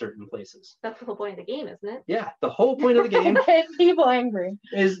moving to certain places. That's the whole point of the game, isn't it? Yeah, the whole point of the game Get people angry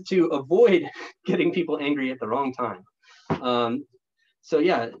is to avoid getting people angry at the wrong time. So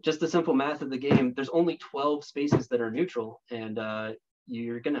yeah, just the simple math of the game, there's only 12 spaces that are neutral, and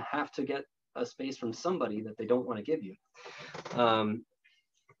you're gonna have to get a space from somebody that they don't want to give you.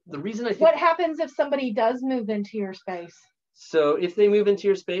 The reason I think— What happens if somebody does move into your space? So if they move into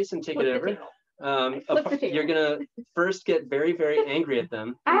your space and take it over, you're gonna first get very, very angry at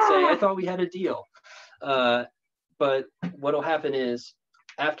them and say, I thought we had a deal. But what'll happen is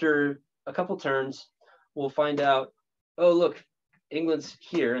after a couple turns, we'll find out, oh, look, England's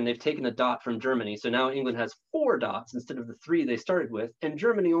here and they've taken a dot from Germany. So now England has 4 dots instead of the 3 they started with, and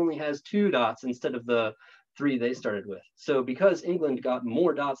Germany only has 2 dots instead of the 3 they started with. So because England got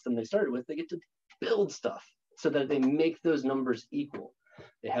more dots than they started with, they get to build stuff so that they make those numbers equal.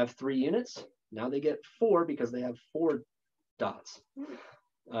 They have 3 units. Now they get 4 because they have 4 dots.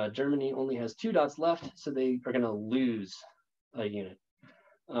 Germany only has 2 dots left, so they are going to lose a unit.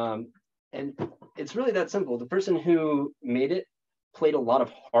 And it's really that simple. The person who made it played a lot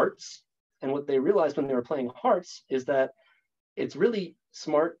of hearts. And what they realized when they were playing hearts is that it's really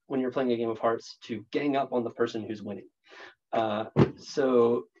smart when you're playing a game of hearts to gang up on the person who's winning.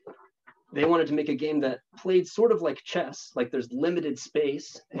 So they wanted to make a game that played sort of like chess, like there's limited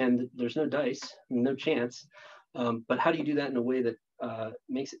space and there's no dice, no chance. But how do you do that in a way that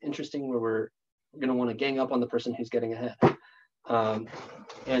makes it interesting, where we're going to want to gang up on the person who's getting ahead?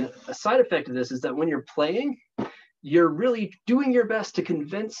 And a side effect of this is that when you're playing, you're really doing your best to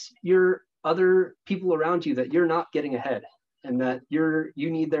convince your other people around you that you're not getting ahead, and that you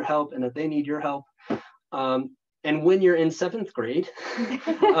need their help and that they need your help. And when you're in 7th grade,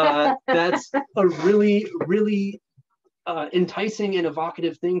 that's a really, really enticing and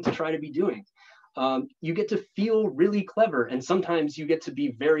evocative thing to try to be doing. You get to feel really clever, and sometimes you get to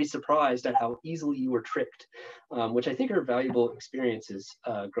be very surprised at how easily you were tricked, which I think are valuable experiences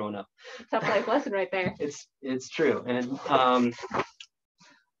growing up. Tough life lesson right there. It's true. And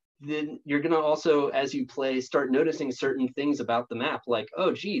then you're going to also, as you play, start noticing certain things about the map, like,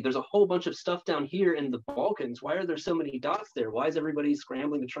 oh, gee, there's a whole bunch of stuff down here in the Balkans. Why are there so many dots there? Why is everybody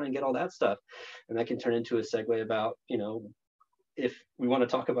scrambling to try and get all that stuff? And that can turn into a segue about, if we want to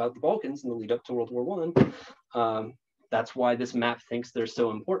talk about the Balkans in the lead up to World War I, that's why this map thinks they're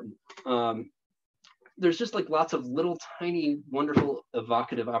so important. There's just like lots of little tiny, wonderful,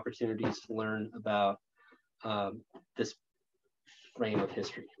 evocative opportunities to learn about this frame of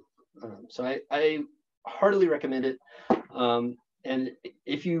history. So I heartily recommend it. And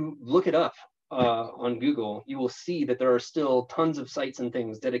if you look it up on Google, you will see that there are still tons of sites and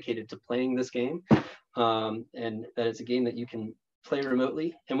things dedicated to playing this game, and that it's a game that you can play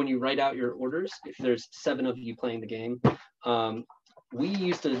remotely. And when you write out your orders, if there's 7 of you playing the game, we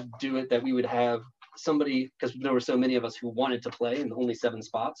used to do it that we would have somebody, because there were so many of us who wanted to play and only 7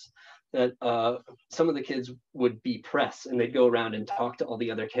 spots, that some of the kids would be press, and they'd go around and talk to all the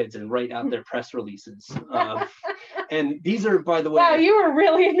other kids and write out their press releases. And these are, by the way, wow, you were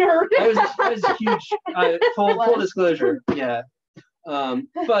really a nerd. I was huge. Full disclosure, yeah.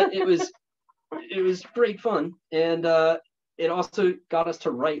 But it was great fun, and it also got us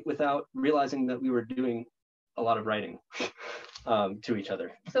to write without realizing that we were doing a lot of writing to each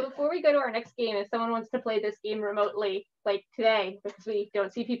other. So before we go to our next game, if someone wants to play this game remotely, like today, because we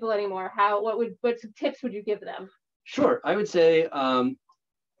don't see people anymore, what tips would you give them? Sure, I would say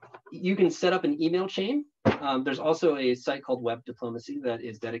you can set up an email chain. There's also a site called Web Diplomacy that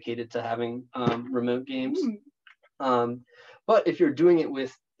is dedicated to having remote games. But if you're doing it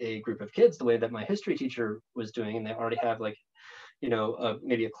with a group of kids, the way that my history teacher was doing, and they already have like,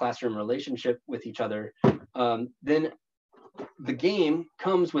 maybe a classroom relationship with each other, then the game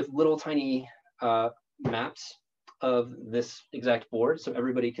comes with little tiny maps of this exact board, so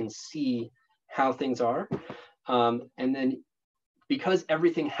everybody can see how things are. And then because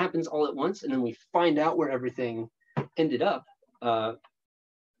everything happens all at once, and then we find out where everything ended up,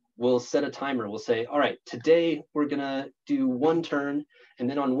 we'll set a timer. We'll say, all right, today we're gonna do 1 turn, and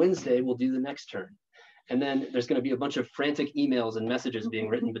then on Wednesday we'll do the next turn. And then there's going to be a bunch of frantic emails and messages being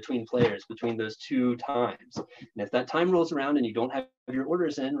written between players between those 2 times. And if that time rolls around and you don't have your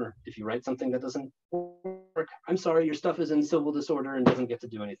orders in, or if you write something that doesn't work, I'm sorry, your stuff is in civil disorder and doesn't get to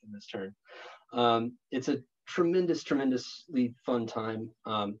do anything this turn. It's a tremendously fun time,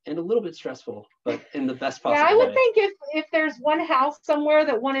 and a little bit stressful, but in the best possible way. Yeah, I would think if there's one house somewhere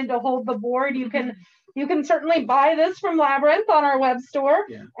that wanted to hold the board, you can certainly buy this from Labyrinth on our web store,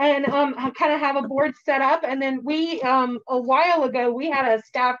 yeah, and kind of have a board set up. And then we, a while ago, we had a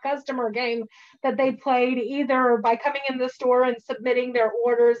staff customer game that they played either by coming in the store and submitting their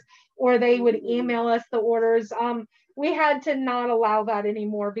orders, or they would email us the orders. We had to not allow that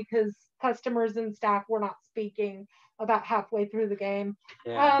anymore because customers and staff were not speaking about halfway through the game.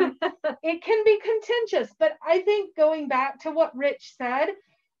 Yeah. It can be contentious, but I think going back to what Rich said,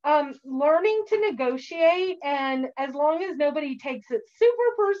 learning to negotiate, and as long as nobody takes it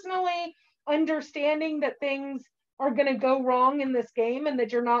super personally, understanding that things are going to go wrong in this game and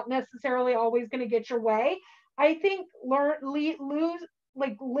that you're not necessarily always going to get your way, I think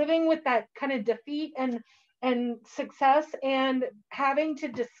living with that kind of defeat and success, and having to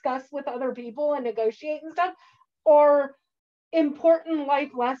discuss with other people and negotiate and stuff, are important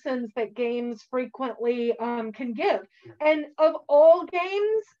life lessons that games frequently can give. And of all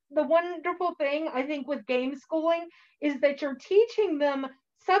games, the wonderful thing I think with game schooling is that you're teaching them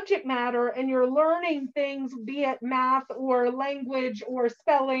subject matter and you're learning things, be it math or language or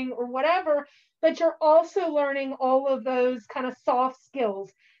spelling or whatever, but you're also learning all of those kind of soft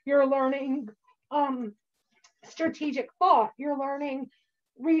skills. You're learning strategic thought. You're learning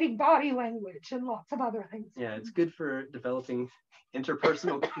reading body language and lots of other things. Yeah, it's good for developing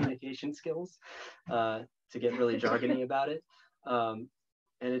interpersonal communication skills, to get really jargony about it. And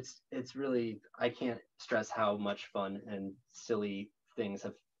it's really, I can't stress how much fun and silly things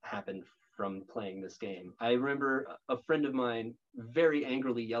have happened from playing this game. I remember a friend of mine very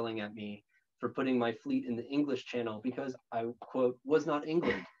angrily yelling at me for putting my fleet in the English channel because I, quote, was not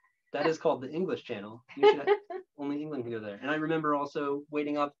England. That is called the English channel. You should only England can go there. And I remember also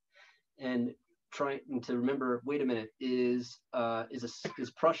waiting up and trying to remember, wait a minute, is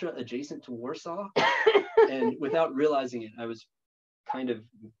Prussia adjacent to Warsaw? And without realizing it, I was kind of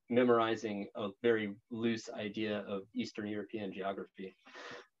memorizing a very loose idea of Eastern European geography.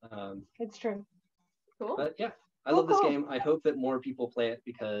 It's true. Cool. But yeah, I love this game. I hope that more people play it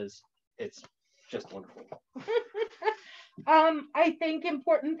because it's just wonderful. I think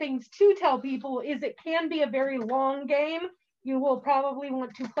important things to tell people is it can be a very long game. You will probably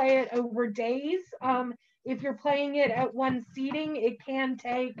want to play it over days. If you're playing it at one seating, it can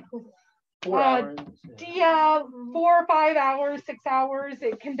take 4 hours. Yeah, 4 or 5 hours, 6 hours.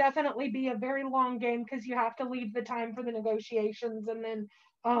 It can definitely be a very long game because you have to leave the time for the negotiations and then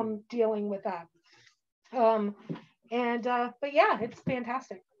dealing with that. But yeah, it's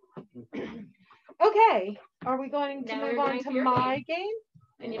fantastic. Okay, are we going to move on to my game?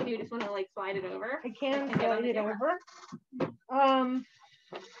 And if you just want to like slide it over, I can slide it over.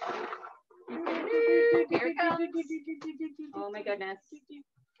 Here it comes. Oh my goodness.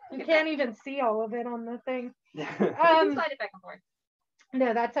 You can't even see all of it on the thing. Slide it back and forth.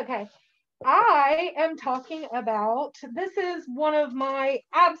 No, that's okay. I am talking about, this is one of my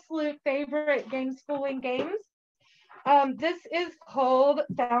absolute favorite Gameschooling games. This is called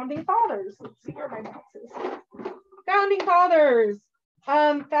Founding Fathers. Let's see where my mouse is. Founding Fathers.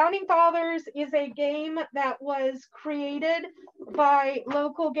 Founding Fathers is a game that was created by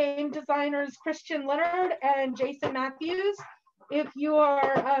local game designers Christian Leonard and Jason Matthews. If you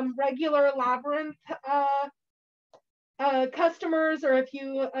are regular Labyrinth customers, or if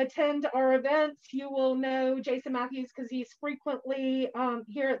you attend our events, you will know Jason Matthews because he's frequently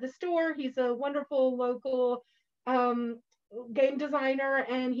here at the store. He's a wonderful local game designer,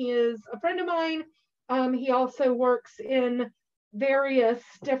 and he is a friend of mine. He also works in various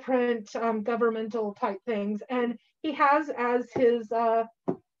different governmental type things, and he has as his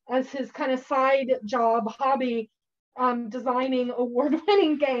kind of side job hobby designing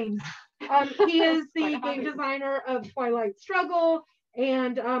award-winning games. He is the game designer of Twilight Struggle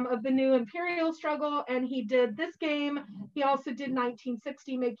and of the new Imperial Struggle, and he did this game. He also did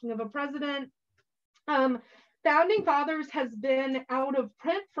 1960, Making of a President. Founding Fathers has been out of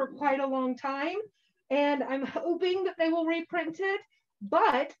print for quite a long time, and I'm hoping that they will reprint it,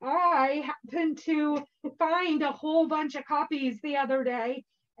 but I happened to find a whole bunch of copies the other day,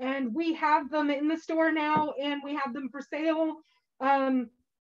 and we have them in the store now, and we have them for sale.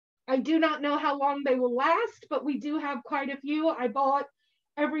 I do not know how long they will last, but we do have quite a few. I bought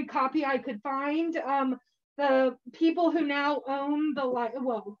every copy I could find. The people who now own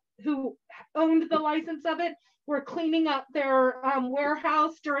who owned the license of it were cleaning up their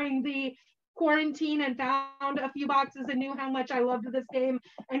warehouse during the quarantine and found a few boxes and knew how much I loved this game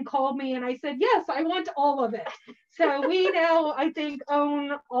and called me, and I said, yes, I want all of it. So we now, I think,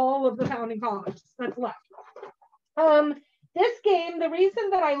 own all of the Founding Fathers that's left. This game, the reason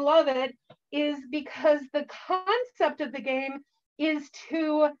that I love it is because the concept of the game is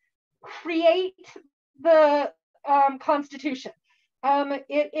to create the Constitution.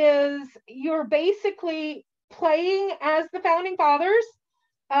 You're basically playing as the Founding Fathers.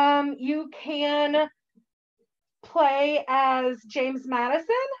 You can play as James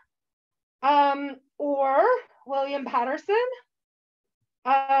Madison or William Patterson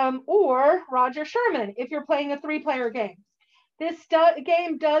or Roger Sherman if you're playing a 3-player game. This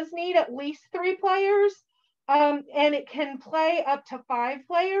game does need at least 3 players, and it can play up to 5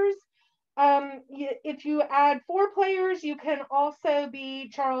 players. If you add 4 players, you can also be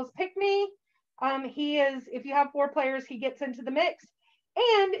Charles Pickney. If you have 4 players, he gets into the mix.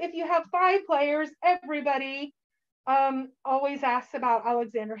 And if you have 5 players, everybody always asks about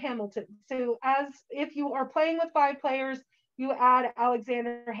Alexander Hamilton. So if you are playing with 5 players, you add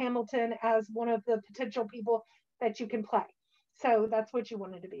Alexander Hamilton as one of the potential people that you can play. So that's what you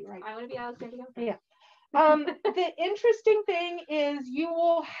wanted to be, right? I want to be Alexander Hamilton. Yeah. The interesting thing is you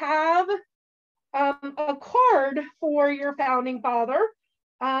will have a card for your founding father.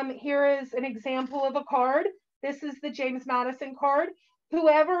 Here is an example of a card. This is the James Madison card.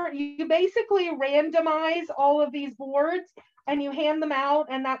 Whoever, you basically randomize all of these boards and you hand them out,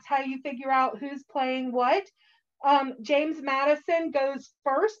 and that's how you figure out who's playing what. James Madison goes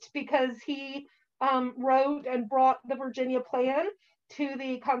first because he wrote and brought the Virginia Plan to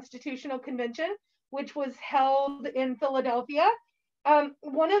the Constitutional Convention, which was held in Philadelphia.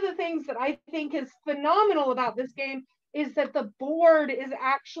 One of the things that I think is phenomenal about this game is that the board is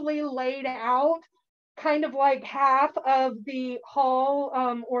actually laid out kind of like half of the hall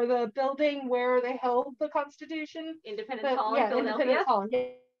or the building where they held the Constitution. Independence Hall in Philadelphia. Independence Hall.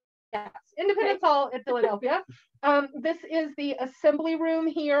 Yes, Independence Hall in Philadelphia. This is the assembly room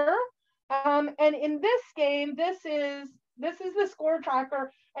here. And in this game, this is the score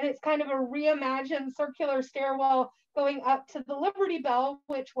tracker, and it's kind of a reimagined circular stairwell going up to the Liberty Bell,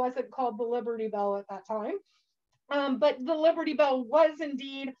 which wasn't called the Liberty Bell at that time. But the Liberty Bell was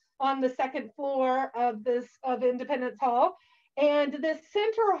indeed on the second floor of Independence Hall. And this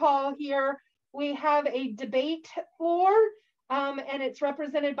center hall here, we have a debate floor, and it's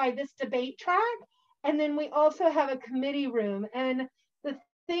represented by this debate track. And then we also have a committee room. And the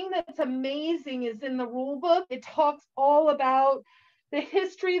thing that's amazing is in the rule book, it talks all about the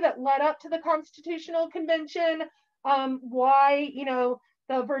history that led up to the Constitutional Convention, why, you know,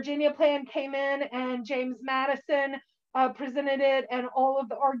 the Virginia Plan came in and James Madison presented it, and all of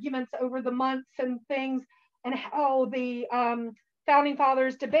the arguments over the months and things, and how the founding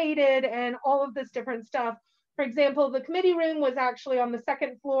fathers debated and all of this different stuff. For example, the committee room was actually on the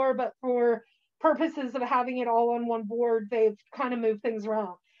second floor, but for purposes of having it all on one board, they've kind of moved things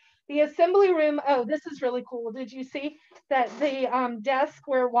around. The assembly room, oh, this is really cool. Did you see that the desk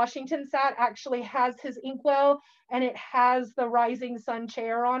where Washington sat actually has his inkwell, and it has the rising sun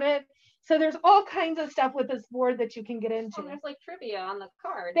chair on it? So there's all kinds of stuff with this board that you can get into. Oh, there's like trivia on the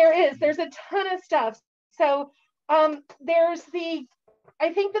card. There's a ton of stuff. So I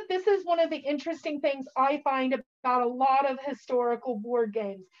think that this is one of the interesting things I find about a lot of historical board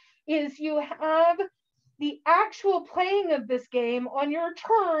games, is you have the actual playing of this game. On your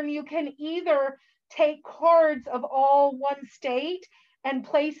turn, you can either take cards of all one state and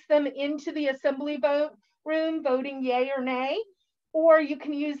place them into the assembly vote room, voting yay or nay, or you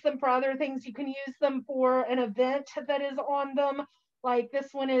can use them for other things. You can use them for an event that is on them. Like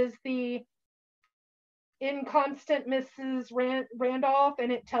this one is the Inconstant Mrs. Randolph,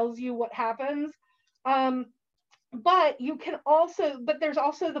 and it tells you what happens. But there's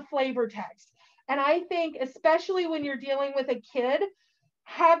also the flavor text. And I think, especially when you're dealing with a kid,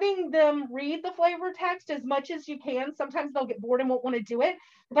 having them read the flavor text as much as you can, sometimes they'll get bored and won't want to do it.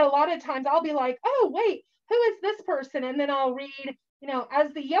 But a lot of times I'll be like, oh, wait, who is this person? And then I'll read, you know,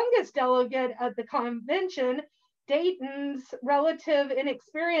 as the youngest delegate at the convention, Dayton's relative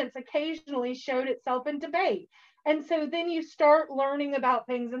inexperience occasionally showed itself in debate. And so then you start learning about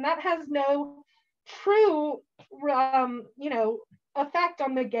things, and that has no true, effect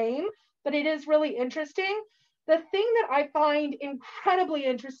on the game, but it is really interesting. The thing that I find incredibly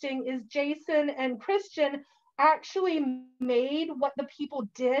interesting is Jason and Christian actually made what the people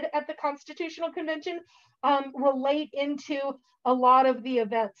did at the Constitutional Convention relate into a lot of the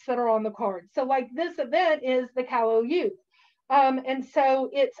events that are on the card. So like this event is the Callow Youth. And so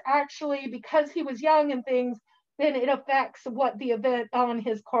it's actually, because he was young and things, then it affects what the event on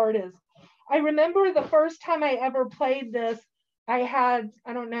his card is. I remember the first time I ever played this, I had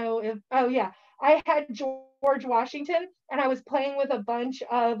George Washington, and I was playing with a bunch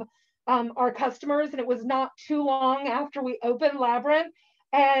of our customers, and it was not too long after we opened Labyrinth,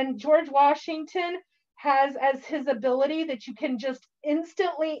 and George Washington has as his ability that you can just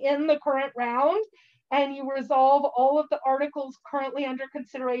instantly end the current round, and you resolve all of the articles currently under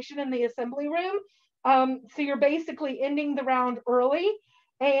consideration in the assembly room. So you're basically ending the round early,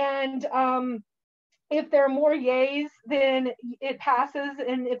 and if there are more yays, then it passes,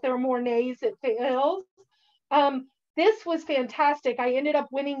 and if there are more nays, it fails. This was fantastic. I ended up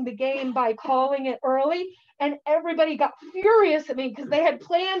winning the game by calling it early, and everybody got furious at me because they had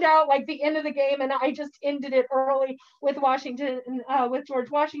planned out like the end of the game, and I just ended it early with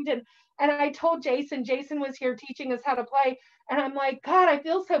George Washington. And I told Jason was here teaching us how to play, and I'm like, God, I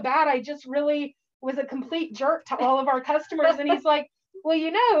feel so bad. I just really was a complete jerk to all of our customers. And he's like, well,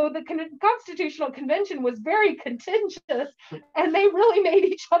 you know, the Constitutional Convention was very contentious, and they really made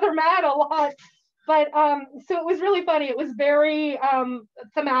each other mad a lot. But so it was really funny. It was very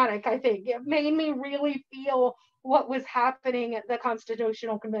thematic, I think. It made me really feel what was happening at the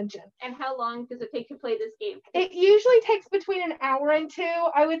Constitutional Convention. And how long does it take to play this game? It usually takes between an hour and 2.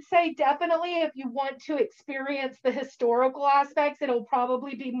 I would say definitely if you want to experience the historical aspects, it'll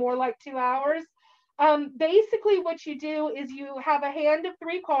probably be more like 2 hours. Basically what you do is you have a hand of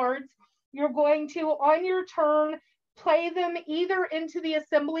 3 cards. You're going to, on your turn, play them either into the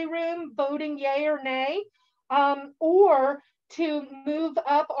assembly room, voting yay or nay, or to move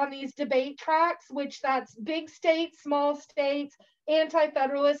up on these debate tracks, which that's big states, small states,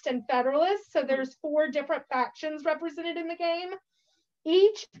 anti-federalist, and federalist. So there's 4 different factions represented in the game.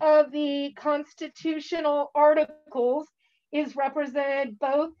 Each of the constitutional articles is represented,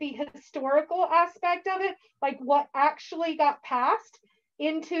 both the historical aspect of it, like what actually got passed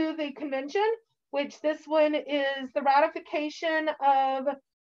into the convention, which this one is the ratification of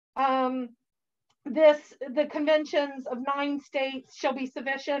the conventions of 9 states shall be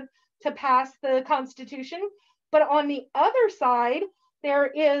sufficient to pass the Constitution. But on the other side, there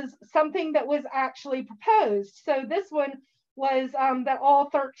is something that was actually proposed. So this one was that all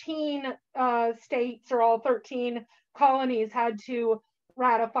 13 states or all 13 colonies had to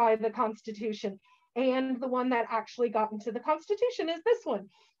ratify the Constitution. And the one that actually got into the Constitution is this one.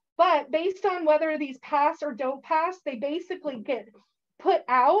 But based on whether these pass or don't pass, they basically get put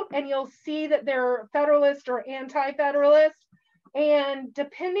out, and you'll see that they're federalist or anti-federalist. And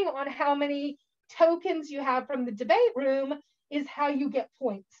depending on how many tokens you have from the debate room is how you get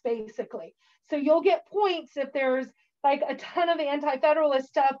points, basically. So you'll get points if there's like a ton of anti-federalist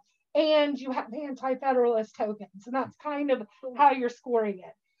stuff and you have anti-federalist tokens. And that's kind of how you're scoring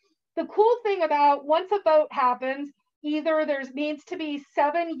it. The cool thing about once a vote happens, either there needs to be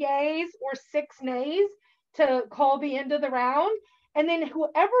 7 yays or 6 nays to call the end of the round. And then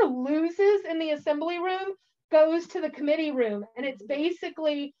whoever loses in the assembly room goes to the committee room. And it's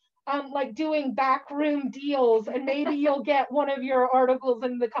basically like doing backroom deals, and maybe you'll get one of your articles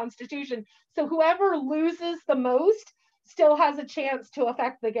in the Constitution. So whoever loses the most still has a chance to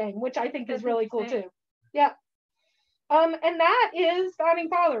affect the game, which I think is really cool too. Yeah. And that is Founding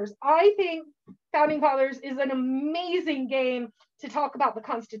Fathers. I think Founding Fathers is an amazing game to talk about the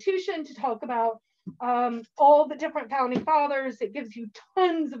Constitution, to talk about all the different Founding Fathers. It gives you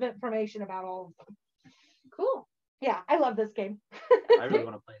tons of information about all of them. Cool. Yeah, I love this game. I really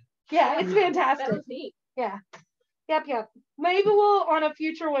want to play it. Yeah, it's fantastic. That was neat. Yeah. Yep. Maybe we'll, on a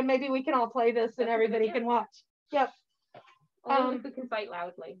future one, maybe we can all play this and everybody can watch. Yep. Only if we can fight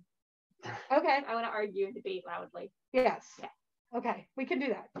loudly. Okay. I want to argue and debate loudly. Yes. Yeah. Okay, we can do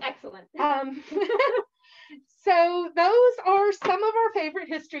that. Excellent. So those are some of our favorite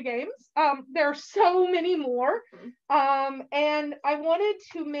history games. There are so many more. And I wanted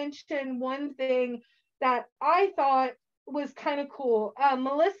to mention one thing that I thought was kind of cool.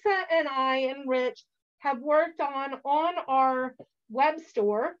 Melissa and I and Rich have worked on our web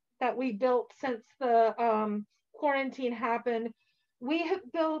store that we built since the quarantine happened. We have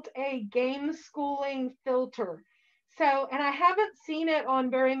built a Gameschooling filter. So, and I haven't seen it on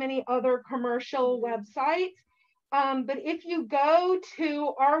very many other commercial websites, but if you go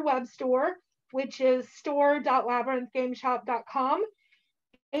to our web store, which is store.labyrinthgameshop.com,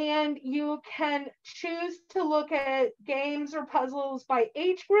 and you can choose to look at games or puzzles by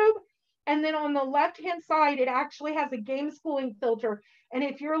age group, and then on the left-hand side, it actually has a Gameschooling filter. And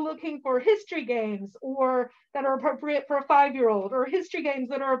if you're looking for history games or that are appropriate for a 5-year-old, or history games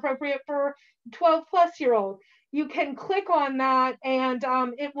that are appropriate for 12-plus-year-old, you can click on that and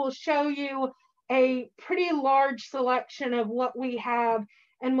it will show you a pretty large selection of what we have.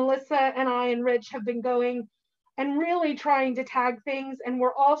 And Melissa and I and Rich have been going and really trying to tag things. And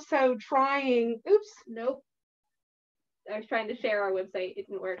we're also trying, Nope. I was trying to share our website. It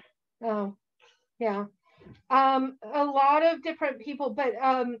didn't work. Oh, yeah. A lot of different people, but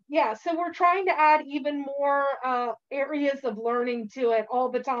yeah, so we're trying to add even more areas of learning to it all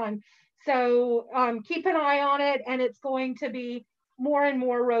the time. So keep an eye on it, and it's going to be more and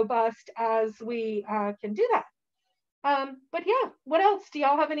more robust as we can do that. But yeah, what else? Do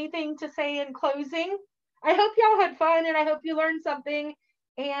y'all have anything to say in closing? I hope y'all had fun, and I hope you learned something,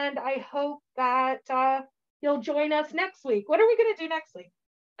 and I hope that you'll join us next week. What are we going to do next week?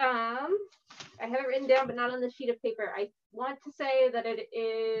 I have it written down, but not on the sheet of paper. I want to say that it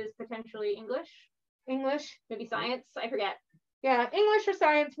is potentially English, maybe science. I forget. Yeah, English or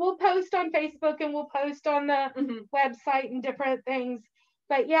science. We'll post on Facebook and we'll post on the website and different things.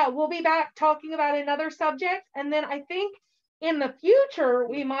 But yeah, we'll be back talking about another subject. And then I think in the future,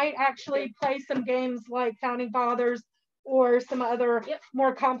 we might actually play some games like Founding Fathers or some other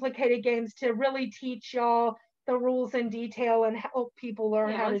more complicated games to really teach y'all the rules in detail and help people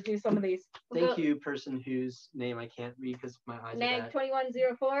learn how to do some of these. Thank you, person whose name I can't read because my eyes are bad.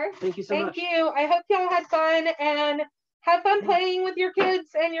 Nag2104. Thank you so much. Thank you. I hope y'all had fun, and have fun playing with your kids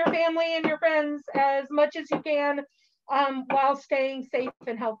and your family and your friends as much as you can while staying safe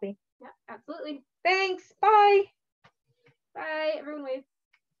and healthy. Yeah, absolutely. Thanks. Bye. Bye. Everyone wave.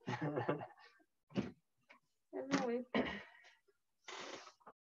 Everyone wave.